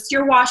over, just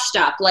you're washed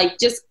up, like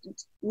just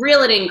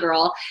reel it in,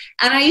 girl.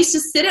 And I used to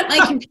sit at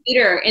my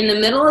computer in the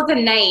middle of the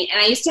night,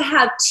 and I used to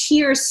have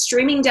tears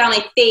streaming down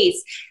my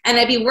face, and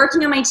I'd be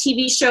working on my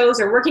TV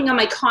shows or working on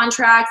my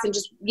contracts and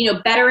just, you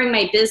know, bettering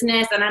my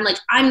business. And I'm like,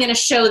 I'm going to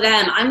show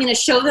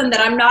them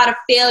that I'm not a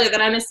failure,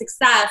 that I'm a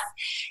success.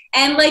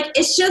 And like,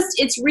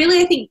 it's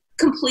really, I think,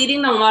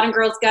 completing the Modern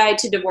Girls Guide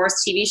to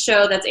Divorce TV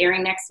show that's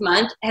airing next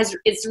month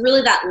it's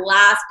really that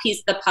last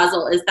piece of the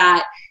puzzle, is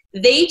that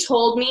they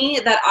told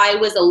me that I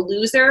was a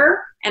loser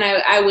and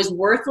I was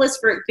worthless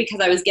because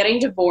I was getting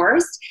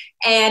divorced.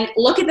 And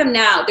look at them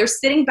now. They're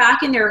sitting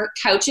back in their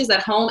couches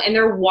at home and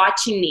they're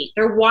watching me.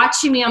 They're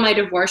watching me on my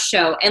divorce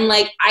show. And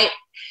like,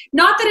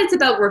 not that it's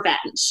about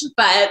revenge,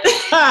 but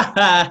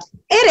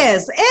It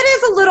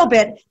is a little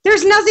bit.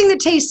 There's nothing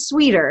that tastes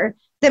sweeter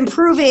than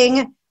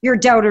proving your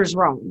doubters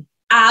wrong.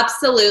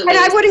 Absolutely. And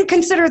I wouldn't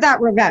consider that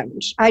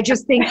revenge. I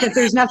just think that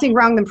there's nothing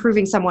wrong than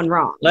proving someone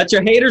wrong. Let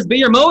your haters be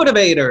your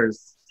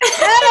motivators.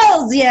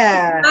 Hells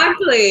yeah.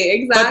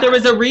 Exactly. But there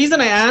was a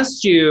reason I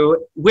asked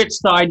you which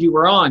side you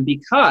were on,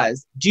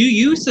 because do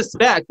you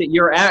suspect that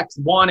your ex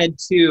wanted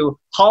to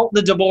halt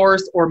the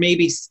divorce or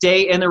maybe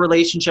stay in the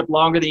relationship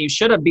longer than you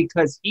should have,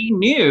 because he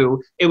knew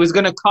it was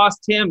going to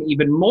cost him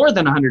even more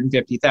than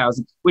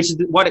 $150,000, which is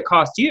what it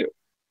cost you?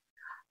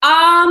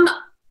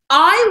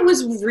 I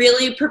was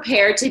really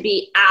prepared to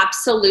be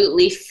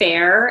absolutely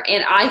fair,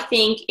 and I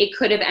think it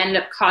could have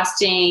ended up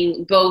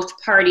costing both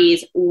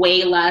parties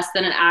way less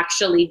than it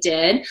actually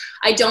did.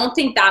 I don't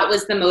think that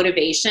was the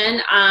motivation.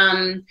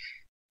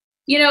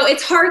 You know,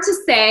 it's hard to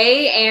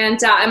say, and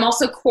I'm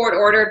also court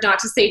ordered not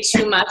to say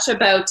too much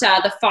about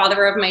the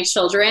father of my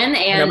children.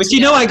 And yeah, but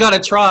you know I got to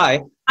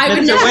try.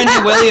 Mr.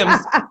 Wendy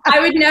Williams. I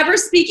would never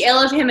speak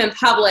ill of him in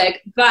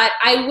public, but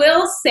I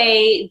will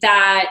say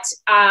that,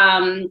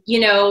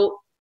 you know,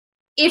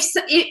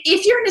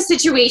 if you're in a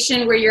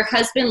situation where your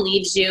husband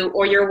leaves you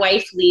or your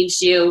wife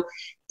leaves you,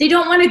 they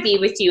don't want to be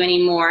with you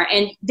anymore,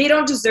 and they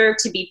don't deserve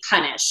to be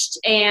punished.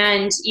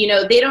 And, you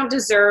know, they don't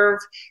deserve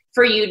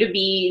for you to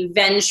be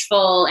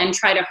vengeful and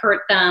try to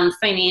hurt them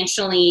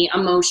financially,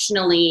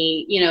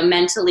 emotionally, you know,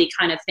 mentally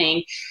kind of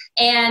thing.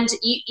 And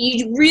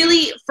you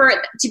really,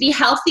 to be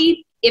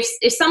healthy,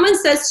 if someone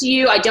says to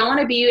you, I don't want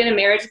to be in a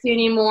marriage with you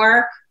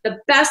anymore, the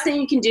best thing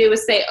you can do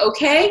is say,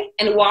 okay,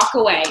 and walk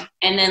away,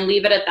 and then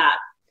leave it at that.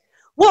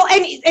 Well,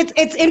 and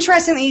it's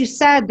interesting that you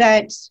said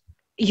that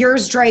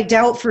yours dragged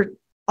out for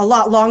a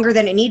lot longer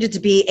than it needed to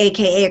be,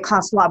 AKA it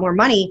cost a lot more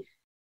money,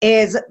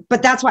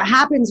 but that's what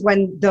happens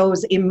when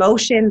those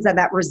emotions and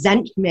that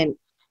resentment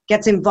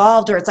gets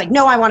involved, or it's like,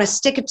 no, I want to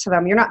stick it to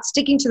them. You're not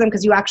sticking to them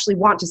because you actually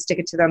want to stick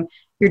it to them.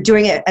 You're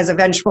doing it as a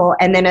vengeful,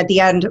 and then at the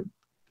end,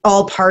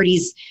 all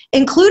parties,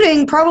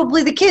 including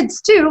probably the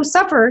kids too,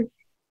 suffer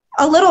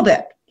a little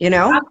bit.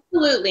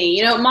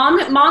 Absolutely.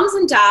 Moms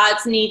and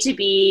dads need to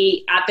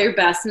be at their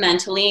best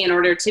mentally in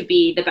order to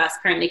be the best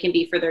parent they can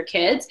be for their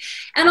kids.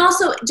 And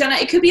also, Jenna,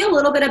 it could be a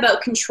little bit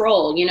about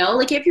control,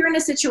 like if you're in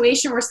a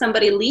situation where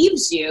somebody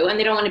leaves you and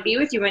they don't want to be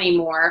with you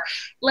anymore,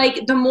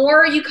 like the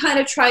more you kind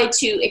of try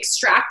to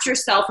extract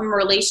yourself from a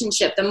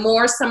relationship, the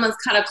more someone's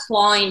kind of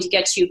clawing to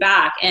get you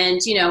back. And,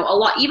 a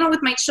lot, even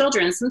with my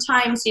children,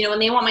 sometimes, when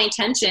they want my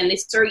attention, they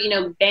start,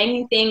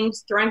 banging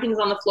things, throwing things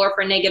on the floor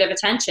for negative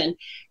attention.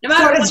 No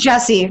matter so does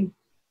Jessie.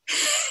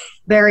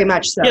 Very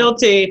much so.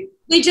 Guilty.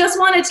 They just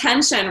want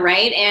attention,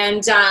 right?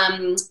 And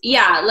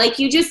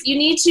you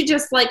need to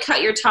just like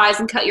cut your ties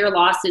and cut your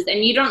losses,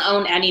 and you don't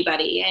own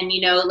anybody, and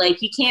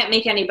you can't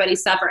make anybody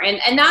suffer.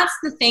 And that's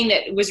the thing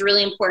that was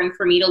really important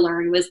for me to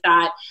learn, was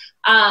that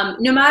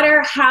no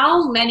matter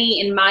how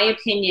many, in my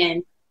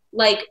opinion,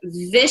 like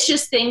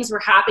vicious things were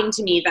happening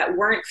to me that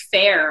weren't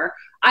fair,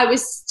 I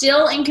was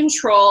still in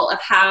control of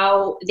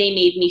how they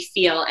made me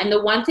feel. And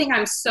the one thing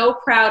I'm so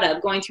proud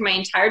of going through my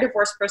entire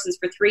divorce process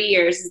for 3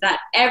 years is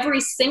that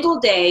every single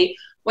day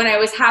when I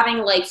was having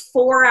like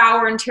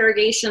 4-hour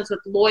interrogations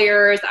with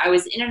lawyers, I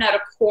was in and out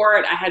of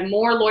court, I had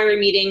more lawyer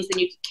meetings than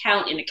you could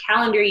count in a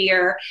calendar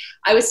year,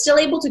 I was still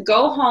able to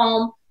go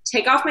home,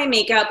 take off my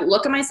makeup,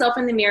 look at myself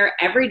in the mirror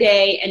every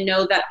day, and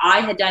know that I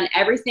had done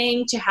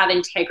everything to have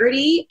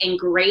integrity and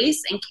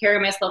grace and carry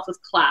myself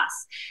with class.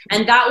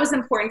 And that was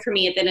important for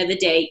me at the end of the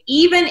day,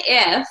 even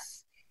if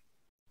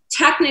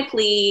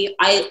technically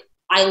I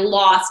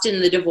lost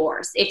in the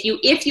divorce, if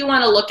you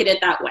want to look at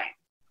it that way.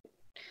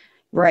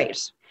 Right.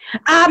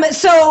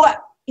 So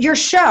your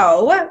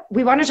show,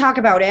 we want to talk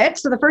about it.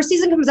 So the first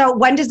season comes out.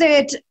 When does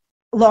it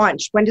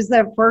launch? When does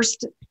the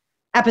first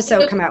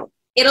episode come out?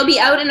 It'll be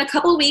out in a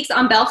couple of weeks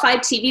on Bell 5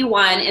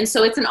 TV1, and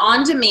so it's an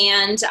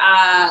on-demand,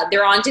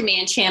 their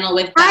on-demand channel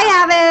with. I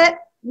have it.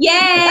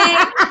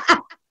 Yay!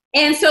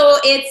 And so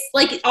it's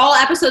like all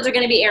episodes are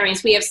going to be airing.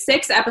 So we have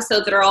 6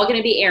 episodes that are all going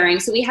to be airing.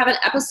 So we have an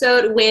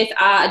episode with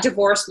a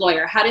divorce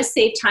lawyer, how to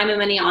save time and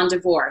money on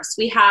divorce.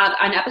 We have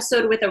an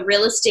episode with a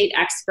real estate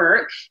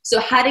expert, so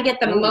how to get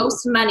the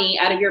most money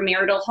out of your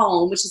marital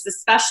home, which is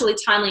especially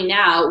timely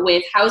now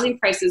with housing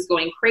prices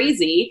going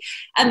crazy.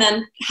 And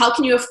then how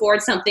can you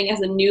afford something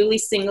as a newly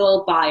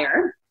single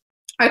buyer?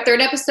 Our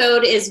 3rd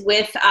episode is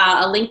with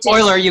a LinkedIn.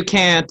 Spoiler, you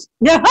can't.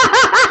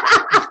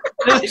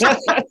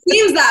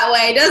 Seems that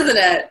way, doesn't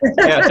it?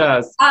 Yeah, it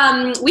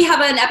does. We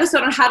have an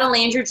episode on how to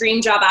land your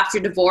dream job after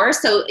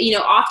divorce. So,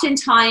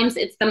 oftentimes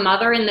it's the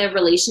mother in the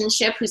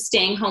relationship who's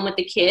staying home with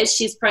the kids.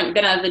 She's been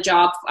out of the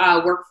job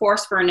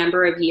workforce for a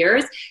number of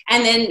years.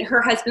 And then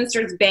her husband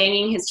starts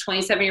banging his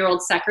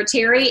 27-year-old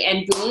secretary,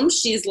 and boom,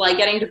 she's like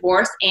getting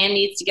divorced and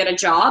needs to get a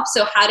job.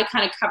 So how to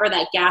kind of cover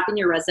that gap in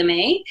your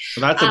resume.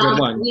 Well, that's a good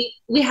one.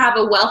 We have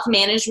a wealth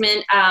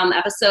management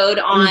episode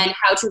on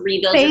how to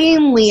rebuild.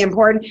 Extremely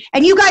important.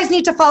 And you guys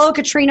need to follow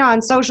Katrina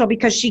on social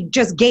because she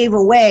just gave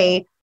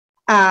away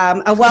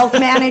a wealth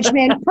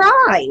management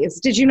prize.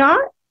 Did you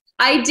not?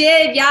 I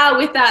did, yeah,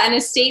 with an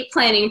estate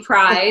planning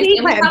prize.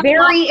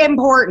 Very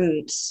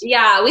important.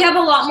 Yeah, we have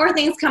a lot more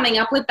things coming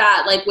up with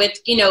that, like with,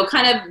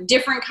 kind of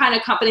different kind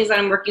of companies that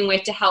I'm working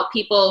with to help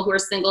people who are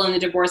single in the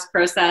divorce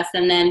process.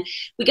 And then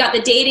we got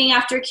the dating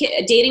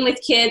with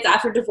kids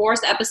after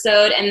divorce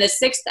episode. And the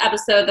 6th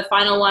episode, the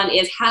final one,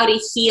 is how to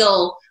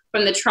heal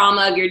from the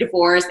trauma of your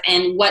divorce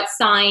and what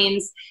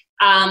signs.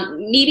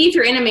 Maybe if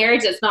you're in a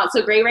marriage that's not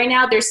so great right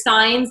now, there's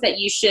signs that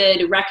you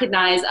should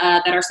recognize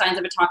that are signs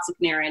of a toxic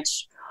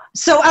marriage.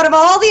 So out of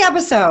all the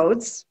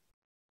episodes,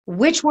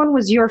 which one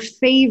was your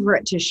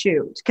favorite to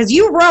shoot? Because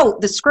you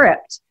wrote the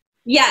script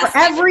for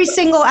every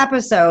single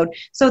episode.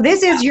 So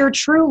this is your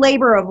true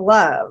labor of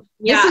love.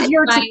 This is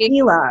your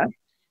tequila.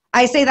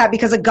 I say that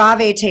because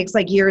agave takes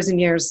like years and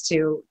years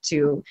to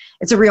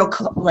it's a real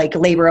like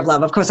labor of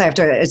love. Of course I have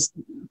to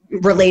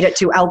relate it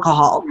to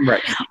alcohol.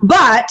 Right.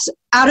 But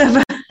out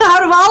of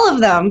all of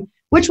them,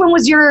 which one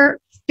was your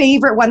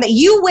favorite one that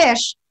you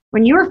wish,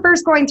 when you were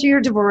first going through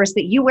your divorce,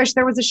 that you wish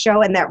there was a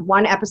show and that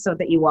one episode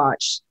that you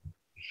watched?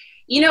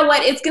 You know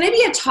what? It's going to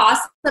be a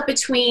toss-up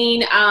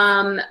between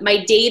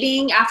my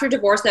dating after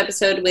divorce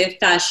episode with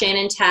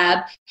Shannon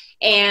Tabb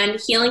and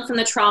healing from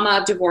the trauma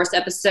of divorce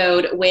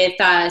episode with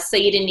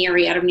Saeed and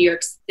Neri out of New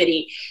York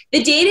City.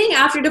 The dating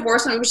after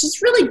divorce one was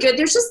just really good.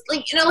 There's just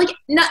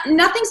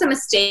nothing's a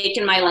mistake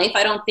in my life.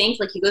 I don't think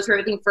you go through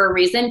everything for a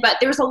reason, but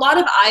there was a lot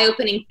of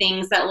eye-opening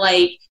things that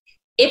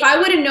if I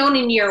would have known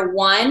in year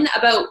one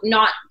about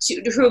not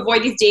to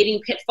avoid these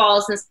dating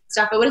pitfalls and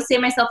stuff, I would have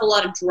saved myself a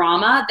lot of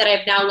drama that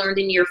I've now learned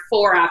in year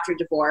 4 after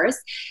divorce.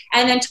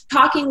 And then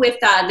talking with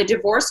the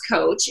divorce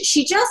coach,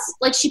 she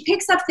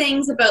picks up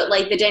things about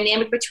like the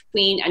dynamic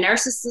between a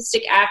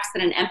narcissistic ex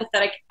and an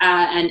empathetic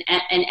an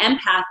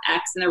empath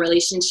ex in the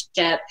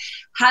relationship,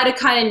 how to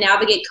kind of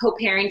navigate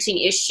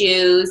co-parenting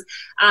issues,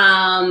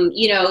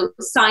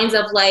 signs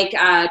of like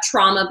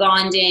trauma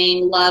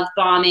bonding, love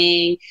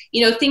bombing,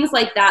 things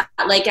like that,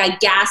 like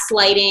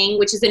gaslighting,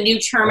 which is a new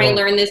term I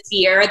learned this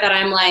year that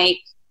I'm like,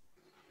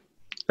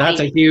 that's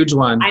a huge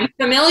one. I'm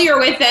familiar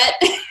with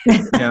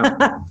it.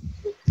 Yeah.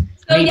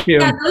 So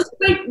yeah, those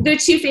are the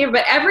 2 favorite.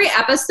 But every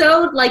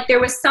episode, like there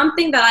was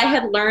something that I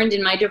had learned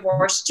in my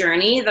divorce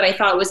journey that I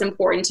thought was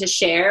important to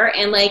share.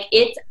 And like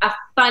it's a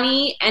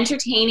funny,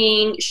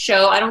 entertaining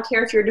show. I don't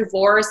care if you're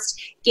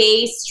divorced,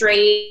 gay,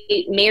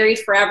 straight, married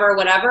forever,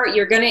 whatever.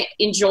 You're going to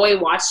enjoy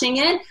watching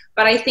it.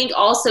 But I think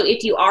also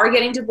if you are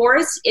getting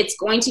divorced, it's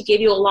going to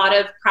give you a lot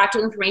of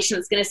practical information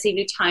that's going to save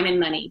you time and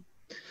money.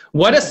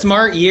 What a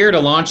smart year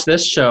to launch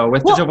this show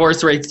with the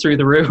divorce rates through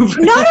the roof.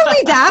 Not only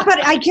that,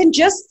 but I can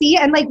just see,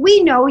 and like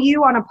we know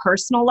you on a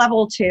personal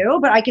level too,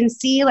 but I can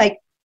see like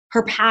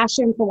her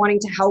passion for wanting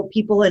to help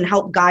people and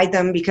help guide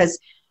them because,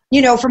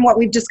 from what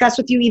we've discussed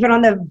with you, even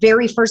on the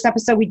very first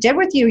episode we did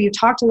with you, you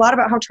talked a lot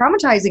about how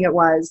traumatizing it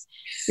was.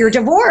 You're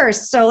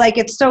divorced. So like,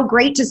 it's so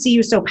great to see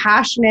you so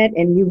passionate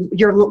and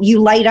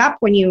you light up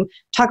when you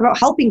talk about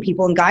helping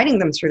people and guiding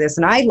them through this.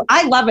 And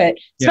I love it,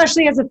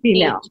 especially as a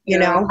female,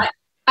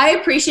 I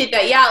appreciate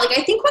that. Yeah. Like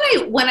I think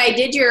when I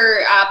did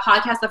your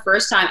podcast the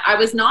first time, I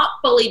was not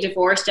fully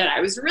divorced yet. I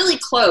was really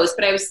close,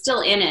 but I was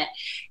still in it.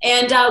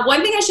 And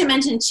one thing I should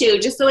mention too,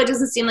 just so it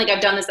doesn't seem like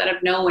I've done this out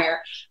of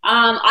nowhere.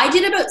 I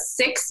did about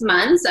 6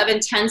 months of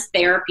intense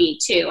therapy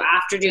too,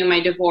 after doing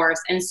my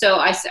divorce. And so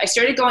I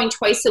started going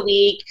twice a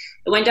week.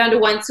 It went down to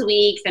once a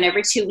week, then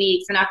every 2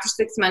 weeks. And after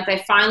 6 months,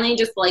 I finally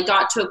just like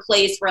got to a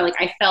place where like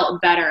I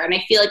felt better. And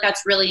I feel like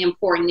that's really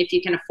important if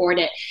you can afford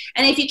it.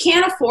 And if you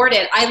can't afford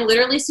it, I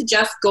literally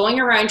suggest going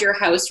around your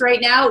house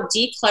right now,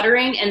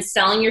 decluttering and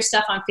selling your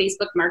stuff on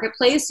Facebook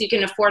Marketplace so you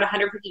can afford a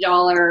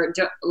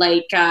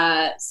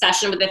 $150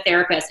 session with a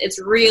therapist.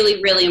 It's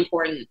really, really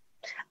important.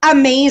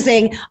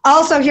 Amazing.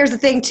 Also, here's the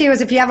thing too,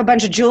 is if you have a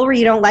bunch of jewelry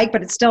you don't like,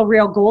 but it's still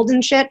real gold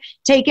and shit,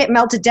 take it,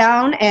 melt it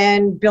down,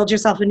 and build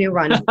yourself a new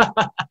run.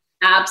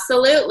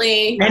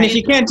 Absolutely. And if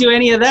you can't do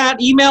any of that,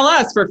 email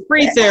us for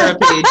free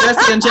therapy.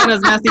 Jessie and Jenna's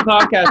Messy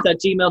Podcast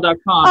at gmail.com.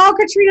 Oh,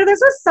 Katrina,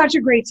 this was such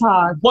a great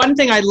talk. One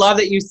thing I love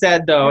that you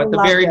said, though, at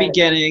the very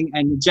beginning,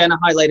 and Jenna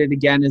highlighted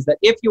again, is that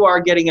if you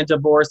are getting a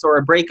divorce or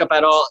a breakup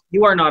at all,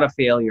 you are not a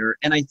failure.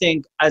 And I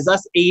think as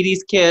us 80s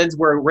kids,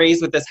 we're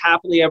raised with this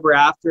happily ever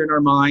after in our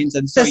minds.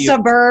 And so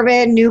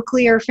suburban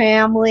nuclear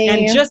family.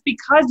 And just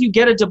because you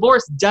get a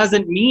divorce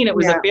doesn't mean it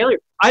was a failure.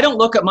 I don't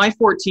look at my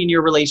 14-year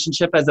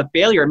relationship as a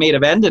failure. It may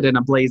have ended in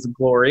a blaze of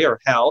glory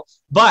or hell.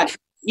 But,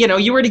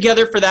 you were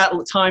together for that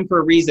time for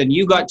a reason.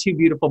 You got 2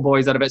 beautiful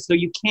boys out of it. So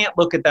you can't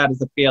look at that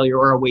as a failure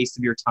or a waste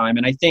of your time.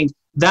 And I think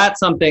that's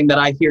something that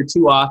I hear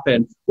too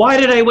often. Why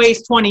did I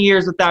waste 20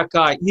 years with that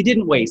guy? You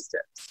didn't waste it.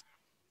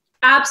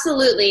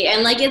 Absolutely.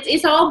 And like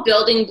it's all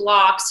building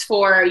blocks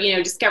for,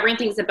 discovering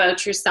things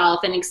about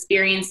yourself and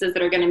experiences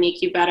that are going to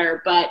make you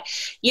better. But,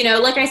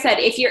 like I said,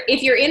 if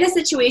you're in a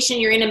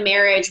situation, you're in a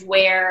marriage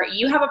where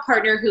you have a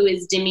partner who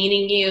is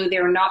demeaning you,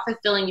 they're not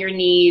fulfilling your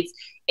needs,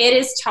 it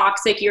is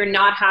toxic, you're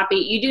not happy,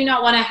 you do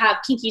not want to have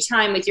kinky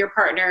time with your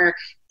partner,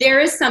 there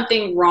is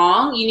something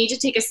wrong. You need to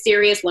take a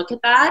serious look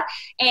at that.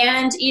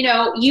 And,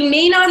 you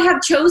may not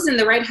have chosen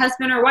the right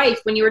husband or wife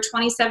when you were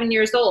 27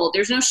 years old.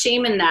 There's no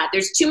shame in that.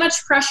 There's too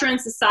much pressure in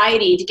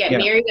society to get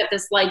married at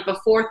this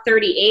before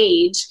 30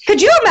 age.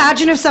 Could you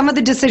imagine if some of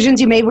the decisions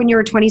you made when you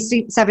were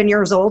 27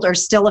 years old are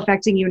still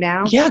affecting you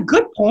now? Yeah,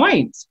 good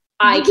point.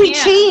 We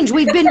change.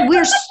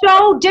 We're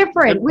so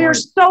different. We're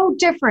so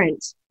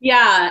different.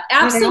 Yeah,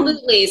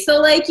 absolutely.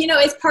 So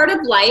it's part of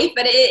life,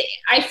 but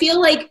I feel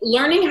like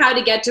learning how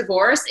to get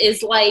divorced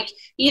is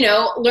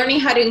learning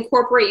how to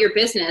incorporate your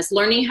business,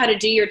 learning how to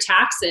do your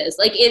taxes.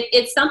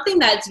 It's something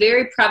that's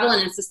very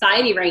prevalent in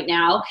society right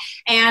now.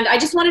 And I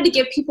just wanted to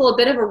give people a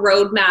bit of a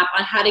roadmap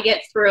on how to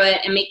get through it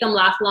and make them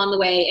laugh along the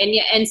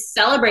way and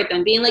celebrate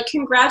them, being like,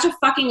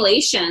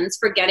 congratulations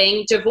for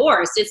getting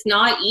divorced. It's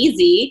not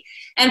easy.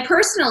 And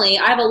personally,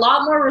 I have a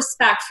lot more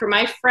respect for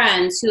my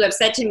friends who have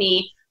said to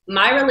me,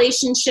 my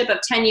relationship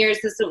of 10 years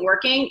isn't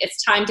working,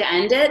 it's time to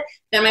end it,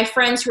 than my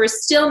friends who are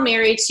still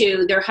married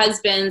to their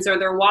husbands or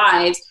their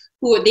wives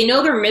who they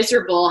know they're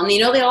miserable and they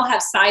know they all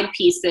have side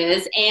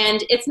pieces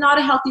and it's not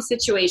a healthy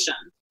situation.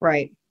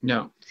 Right.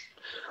 No.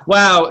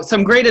 Wow,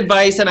 some great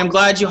advice, and I'm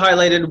glad you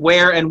highlighted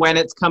where and when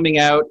it's coming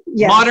out.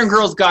 Yes. Modern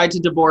Girl's Guide to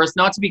Divorce,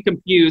 not to be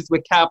confused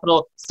with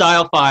Capital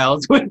Style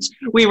Files, which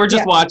we were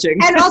just watching.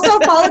 And also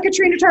follow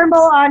Katrina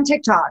Turnbull on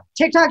TikTok.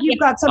 You've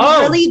got some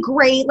really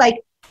great,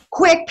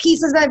 quick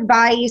pieces of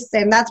advice,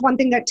 and that's one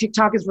thing that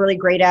TikTok is really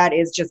great at,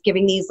 is just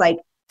giving these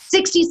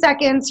 60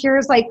 seconds.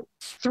 Here's like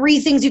 3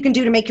 things you can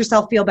do to make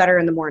yourself feel better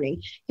in the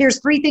morning. Here's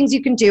 3 things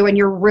you can do, and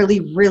you're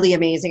really, really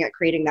amazing at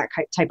creating that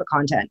type of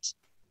content.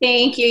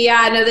 Thank you.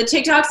 Yeah, no, the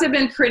TikToks have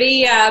been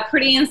pretty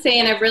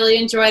insane. I've really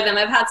enjoyed them.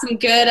 I've had some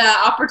good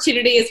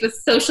opportunities with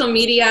social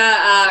media,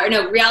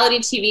 reality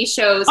TV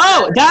shows.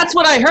 Oh, that's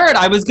what I heard.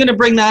 I was going to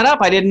bring that up.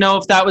 I didn't know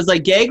if that was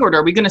like gag order.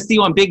 Are we going to see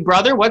you on Big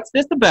Brother? What's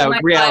this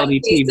about,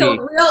 reality TV?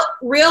 So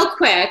real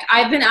quick,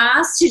 I've been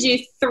asked to do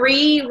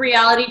 3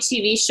 reality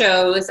TV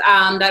shows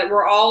that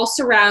were all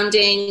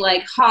surrounding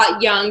like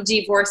hot young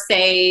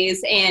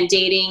divorcees and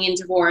dating and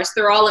divorce.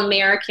 They're all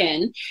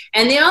American,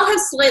 and they all have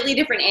slightly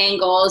different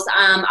angles.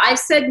 I've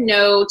said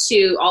no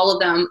to all of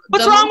them.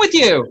 What's wrong with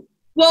you?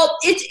 Well,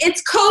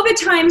 it's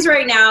COVID times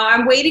right now.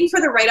 I'm waiting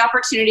for the right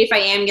opportunity if I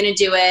am going to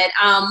do it.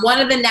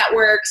 One of the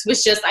networks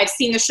was just, I've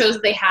seen the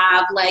shows they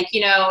have, like,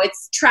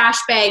 it's Trash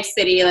Bag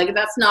City. Like,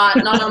 that's not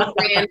on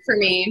brand for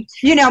me.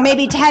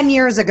 Maybe 10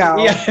 years ago.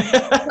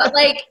 Yeah. But,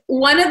 like,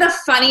 one of the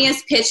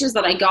funniest pitches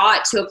that I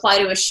got to apply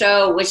to a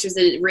show, which was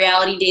a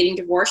reality dating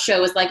divorce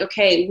show, was like,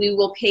 okay, we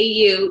will pay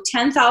you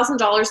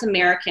 $10,000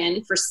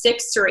 American for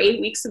 6 or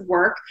 8 weeks of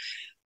work.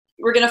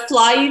 We're going to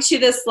fly you to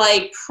this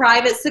like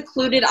private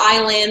secluded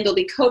island. There'll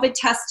be COVID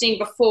testing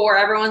before.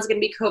 Everyone's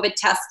going to be COVID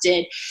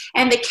tested.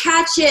 And the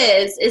catch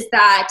is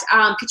that,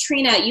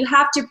 Katrina, you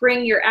have to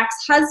bring your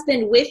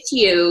ex-husband with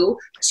you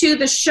to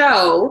the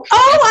show.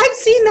 Oh, I've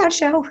seen that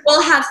show.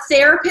 We'll have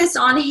therapists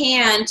on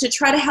hand to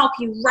try to help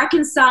you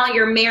reconcile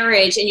your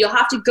marriage. And you'll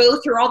have to go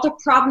through all the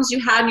problems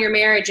you had in your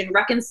marriage and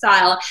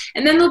reconcile.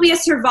 And then there'll be a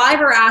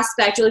survivor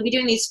aspect. You'll be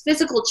doing these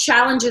physical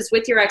challenges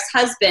with your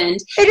ex-husband.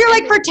 And you're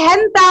like, for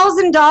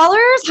 $10,000?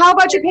 How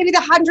about you pay me the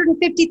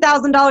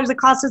 $150,000 it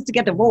costs us to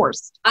get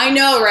divorced? I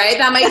know, right?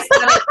 That might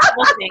sound like a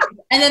couple things.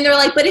 And then they're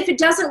like, but if it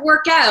doesn't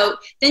work out,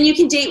 then you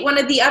can date one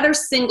of the other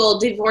single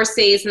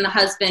divorcees and the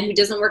husband who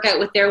doesn't work out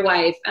with their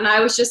wife. And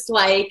I was just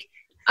like,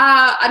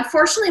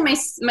 unfortunately,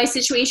 my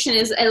situation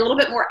is a little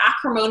bit more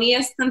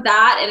acrimonious than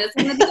that, and it's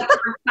going to be a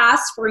hard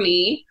pass for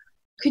me.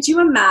 Could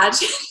you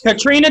imagine?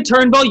 Katrina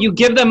Turnbull, you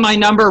give them my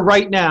number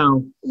right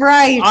now.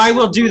 Right. I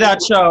will do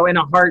that show in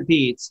a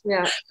heartbeat.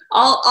 Yeah.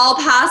 I'll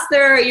pass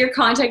your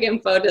contact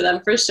info to them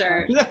for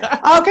sure.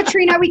 Oh,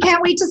 Katrina, we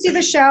can't wait to see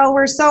the show.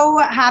 We're so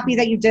happy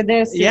that you did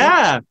this.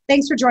 Yeah.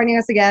 Thanks for joining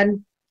us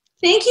again.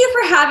 Thank you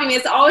for having me.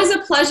 It's always a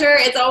pleasure.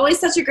 It's always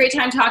such a great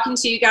time talking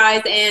to you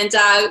guys. And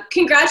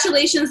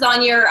congratulations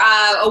on your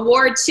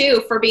award,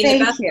 too, for being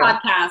the best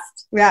podcast.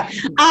 Yeah.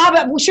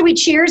 But should we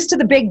cheers to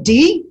the Big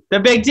D? The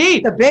Big D.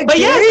 The Big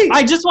D. Yes,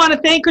 I just want to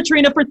thank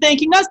Katrina for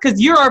thanking us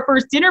because you're our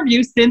first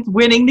interview since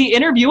winning the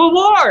interview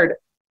award.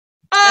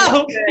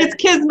 Oh, it's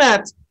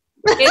Kismet.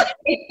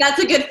 That's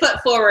a good foot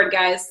forward,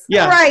 guys.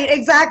 Yeah. Right,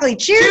 exactly.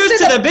 Cheers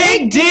to the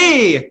Big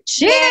D.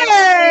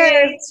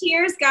 Cheers.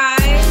 Cheers,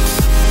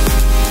 guys.